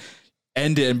going to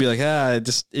end it and be like,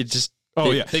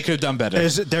 they could have done better.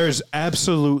 There's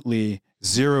absolutely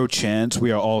zero chance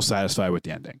we are all satisfied with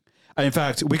the ending. In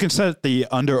fact, we can set the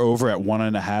under over at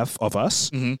 1.5 of us.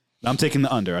 Mm-hmm. I'm taking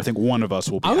the under. I think one of us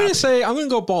will be. I'm happy. going to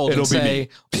go bold It'll and be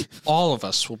say all of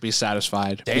us will be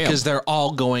satisfied because they're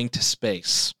all going to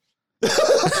space.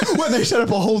 when they set up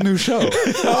a whole new show.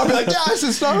 I'll be like, yes,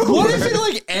 it's not over. What if it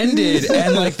like ended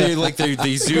and like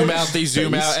they zoom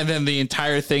out, and then the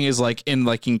entire thing is like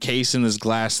encased in this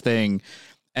glass thing,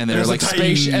 and there's like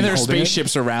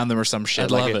spaceships around them or some shit.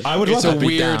 I'd like love it. I would it's love a it.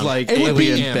 weird like It would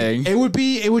be- alien thing.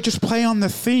 It would just play on the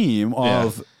theme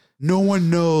of no one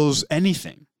knows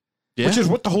anything. Yeah. Which is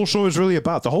what the whole show is really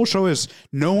about. The whole show is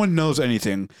no one knows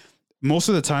anything. Most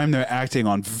of the time, they're acting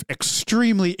on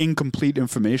extremely incomplete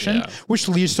information, which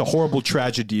leads to horrible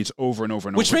tragedies over and over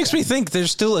and over. Which makes me think there's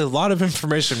still a lot of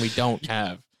information we don't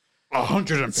have.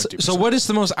 150%. So what is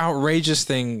the most outrageous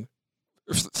thing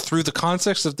through the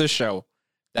context of this show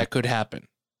that could happen,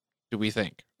 do we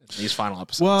think, in these final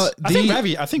episodes? Well, I think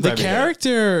Ravi the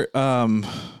character.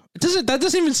 that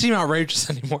doesn't even seem outrageous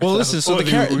anymore. Well, though. listen. So the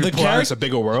character, a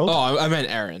bigger world. Oh, I meant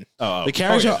Aaron. the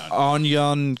character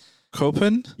Onyon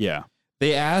Copen. Yeah.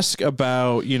 They ask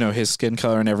about, his skin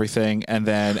color and everything, and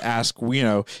then ask,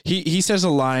 he says a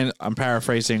line, I'm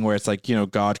paraphrasing, where it's like,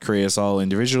 God created us all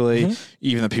individually,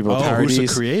 even the people with Who's parodies. the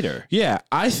creator? Yeah,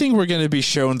 I think we're going to be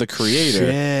shown the creator,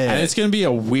 Shit. and it's going to be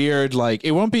a weird, like,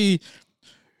 it won't be,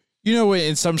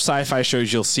 in some sci-fi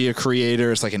shows, you'll see a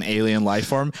creator, it's like an alien life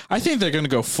form. I think they're going to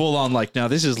go full on, like, no,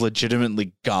 this is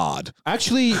legitimately God.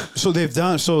 Actually, so they've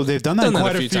done that Done that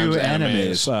quite a a few few times in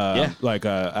animes. Like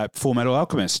at Full Metal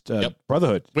Alchemist,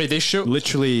 Brotherhood. Wait, they show...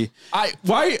 Literally, I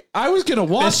was going to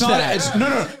watch that.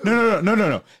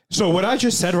 No. So what I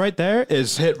just said right there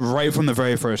is hit right from the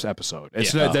very first episode.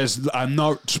 It's I'm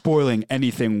not spoiling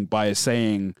anything by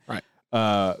saying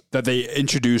that they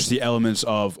introduced the elements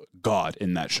of God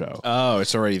in that show. Oh,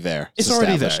 it's already there. It's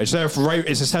already there. It's there right.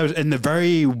 It's established, and the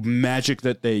very magic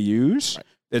that they use.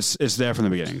 It's there from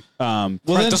the beginning.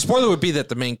 The spoiler would be that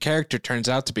the main character turns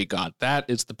out to be God. That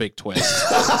is the big twist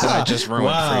that I just ruined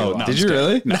for you. No, Did you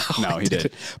really? No, he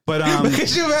did. But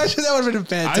Could you imagine? That would have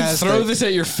been I'd fantastic. throw this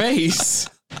at your face.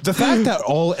 the fact that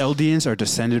all Eldians are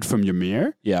descended from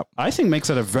Ymir, Yep. I think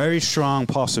makes it a very strong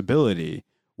possibility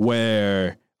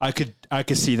where I could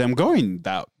see them going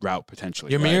that route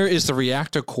potentially. Ymir right? is the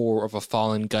reactor core of a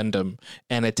fallen Gundam,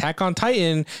 and Attack on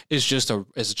Titan is just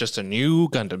a new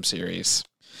Gundam series.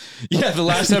 Yeah, the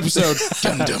last episode.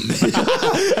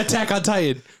 Gundam. Attack on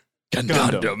Titan.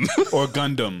 Gundam. or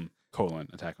Gundam :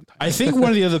 Attack on Titan. I think one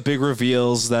of the other big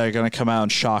reveals that are going to come out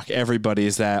and shock everybody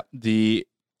is that the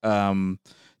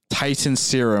Titan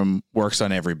serum works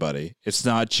on everybody. It's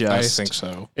not just. I think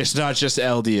so. It's not just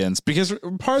Eldians, because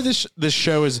part of this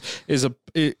show is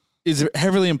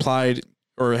heavily implied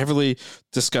or heavily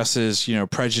discusses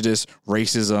prejudice,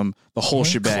 racism, the whole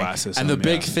shebang. Classism, and the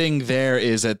big thing there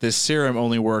is that this serum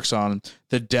only works on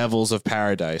the devils of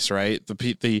paradise, right?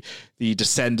 The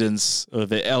descendants of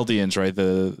the Eldians, right?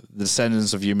 The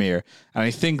descendants of Ymir. And I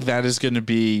think that is going to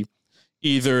be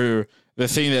either the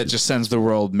thing that just sends the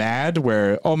world mad,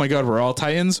 where, oh my God, we're all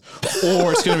Titans,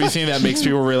 or it's going to be the thing that makes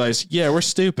people realize, yeah, we're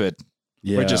stupid.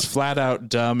 Yeah. We're just flat out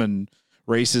dumb, and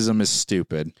racism is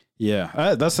stupid. Yeah,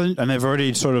 and they've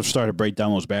already sort of started to break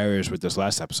down those barriers with this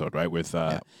last episode, right? With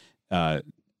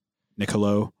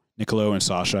Niccolo and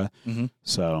Sasha. Mm-hmm.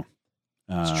 So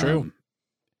It's true.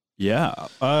 Yeah.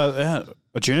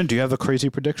 Gina, do you have the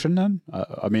crazy prediction then?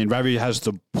 I mean, Ravi has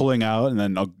the pulling out, and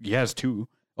then he has two.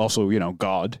 Also,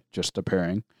 God just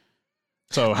appearing.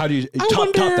 So how do you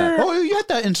top that? Oh, you had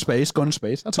that in space, going to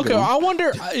space. That's a good one. I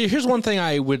wonder. Here's one thing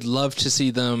I would love to see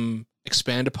them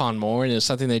expand upon more, and it's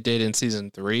something they did in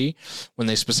season 3 when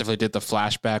they specifically did the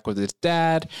flashback with his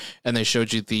dad, and they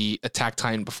showed you the Attack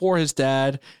Titan before his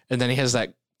dad, and then he has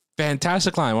that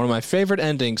fantastic line, one of my favorite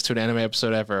endings to an anime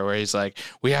episode ever, where he's like,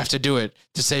 "We have to do it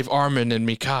to save Armin and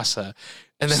Mikasa,"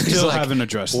 and then he's Still like, haven't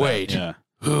addressed "Wait, that. Yeah.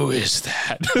 who is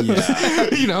that?"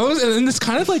 Yeah. And it's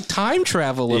kind of like time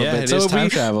travel a little Yeah, bit. it is time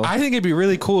it'd be- travel. I think it'd be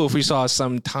really cool if we saw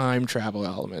some time travel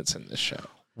elements in this show.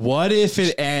 What if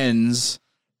it ends?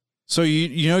 So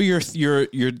you're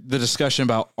the discussion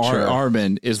about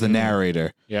Armin is the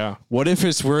narrator. Yeah. What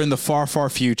if we're in the far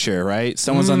future, right?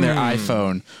 Someone's on their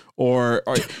iPhone or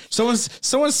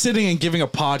someone's sitting and giving a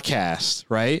podcast,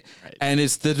 right? And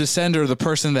it's the descender of the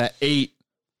person that ate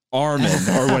Armin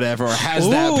or whatever, or has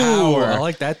that power. I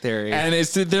like that theory. And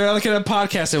they're like in a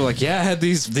podcast. They're like, yeah, I had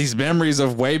these memories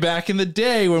of way back in the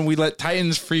day when we let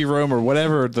Titans free roam or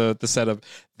whatever the setup.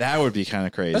 That would be kind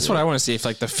of crazy. That's what I want to see, if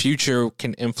like the future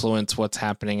can influence what's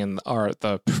happening in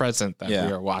the present that we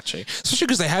are watching. Especially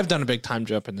because they have done a big time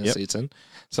jump in this season.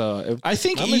 So I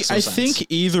think that makes some sense. think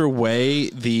either way,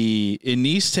 it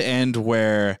needs to end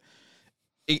where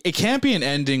it can't be an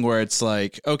ending where it's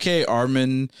like, okay,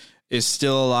 Armin is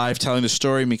still alive, telling the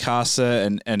story. Mikasa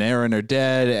and Eren are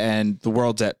dead, and the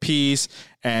world's at peace,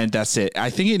 and that's it.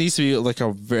 I think it needs to be like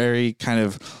a very kind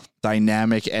of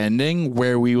dynamic ending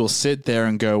where we will sit there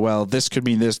and go, well, this could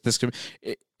mean this. This could.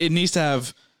 It needs to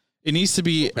have. It needs to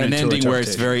be an ending where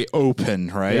it's very open,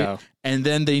 right? Yeah. And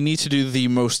then they need to do the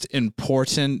most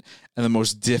important and the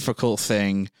most difficult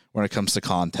thing when it comes to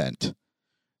content.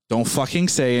 Don't fucking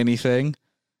say anything,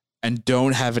 and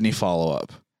don't have any follow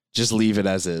up. Just leave it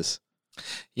as is.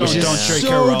 Yeah. Which is Don't J.K.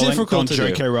 so Rowling. difficult Don't to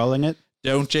J.K. Rowling it.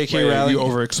 Don't J.K. Where Rowling. you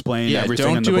over-explain Yeah, everything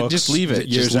don't in the do it. books. Just leave it.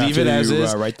 years Just leave it after as you,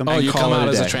 is. write them. Oh, And you call come it out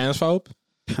a as a day. transphobe?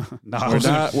 No, We're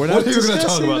not what are you going to talk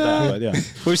discussing about that? that. But yeah,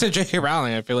 We said J.K.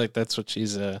 Rowling. I feel like that's what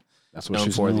she's that's what known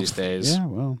she's for known these days. Yeah,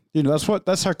 well,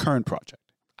 that's her current project.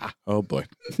 Oh boy.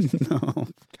 No.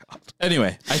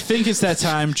 Anyway, I think it's that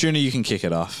time. Junior, you can kick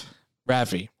it off.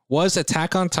 Ravi, was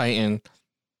Attack on Titan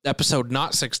episode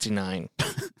not 69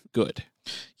 good?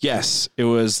 Yes, it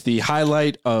was the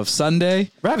highlight of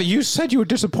Sunday. Ravi, you said you were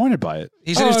disappointed by it.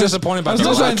 He said he was Oh, disappointed by I was the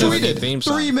just lack trying of to a theme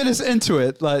song. 3 minutes into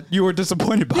it, like you were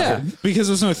disappointed by it. because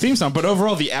there's no theme song. But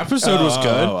overall, the episode was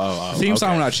good. Theme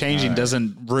song okay. not changing All right.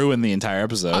 doesn't ruin the entire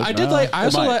episode. I did like. I it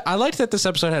also might. I liked that this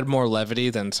episode had more levity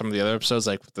than some of the other episodes,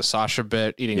 like with the Sasha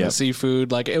bit, eating Yep. the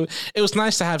seafood. Like it was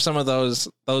nice to have some of those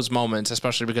moments,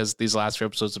 especially because these last few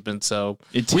episodes have been so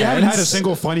We haven't had a Intense.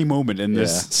 single funny moment in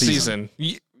this Yeah. season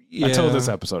Yeah. until this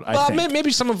episode. I Well, think.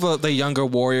 maybe some of the younger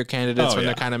warrior candidates Oh, when yeah.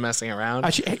 they're kind of messing around.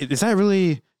 Actually, hey, is that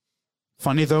really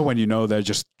funny though? When you know they're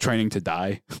just training to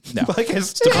die. No. like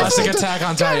it's the classic Attack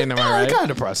on Titan, am I right? Kind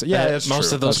of depressing. Yeah, that's most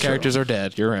true. of those That's true. characters are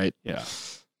dead. You're right. Yeah,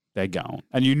 they're gone,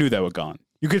 and you knew they were gone.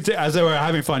 You could, as they were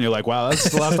having fun, you're like, "Wow, that's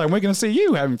the last time we're going to see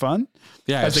you having fun."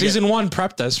 Yeah, As they season 1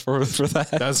 prepped us for that.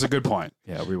 That's a good point.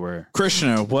 Yeah, we were.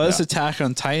 Krishna, was Yeah. Attack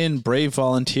on Titan Brave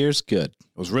Volunteers good?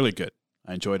 It was really good.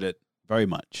 I enjoyed it very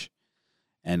much,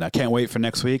 and I can't wait for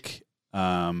next week.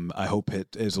 I hope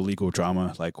it is a legal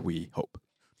drama like we hope.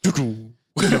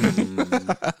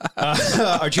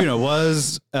 Arjuna,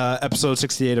 was episode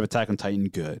 68 of Attack on Titan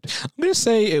good? I'm going to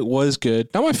say it was good.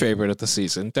 Not my favorite of the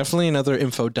season. Definitely another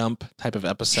info dump type of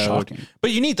episode. Shocking.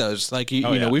 But you need those. Like you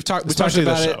Oh, know, yeah. we've talked Especially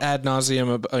about this it show. ad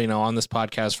nauseum, on this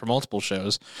podcast for multiple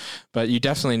shows. But you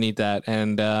definitely need that.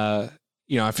 And I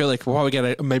feel like we'll probably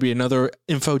get maybe another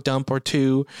info dump or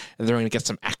two, and they're going to get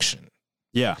some action.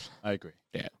 Yeah, I agree.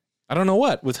 I don't know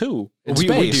what with who. In We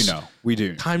space. do know. We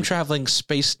do. Time traveling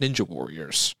space ninja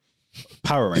warriors.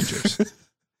 Power Rangers.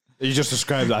 You just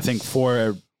described, I think,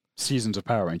 4 seasons of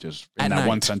Power Rangers in At that night.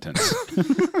 one sentence.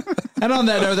 And on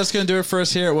that note, that's going to do it for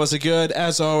us here at Was It Good.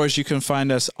 As always, you can find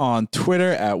us on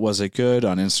Twitter at Was It Good,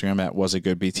 on Instagram at Was It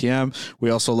Good BTM. We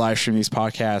also live stream these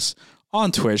podcasts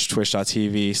on Twitch,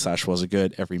 twitch.tv/Was It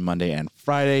Good every Monday and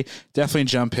Friday. Definitely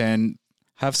jump in,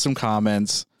 have some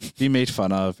comments, be made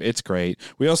fun of. It's great.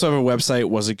 We also have a website,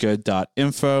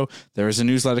 wasitgood.info. There is a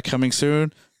newsletter coming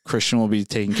soon. Christian will be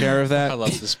taking care of that. I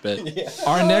love this bit.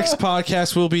 Our next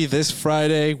podcast will be this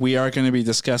Friday. We are going to be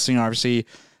discussing, obviously,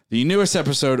 the newest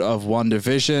episode of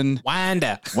WandaVision.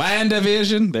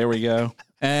 WandaVision. There we go.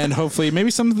 And hopefully,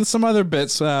 maybe some other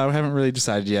bits. We haven't really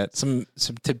decided yet. Some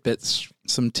tidbits.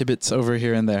 Some tidbits over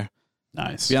here and there.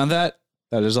 Nice. Beyond that,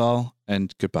 that is all.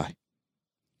 And goodbye.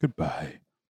 Goodbye.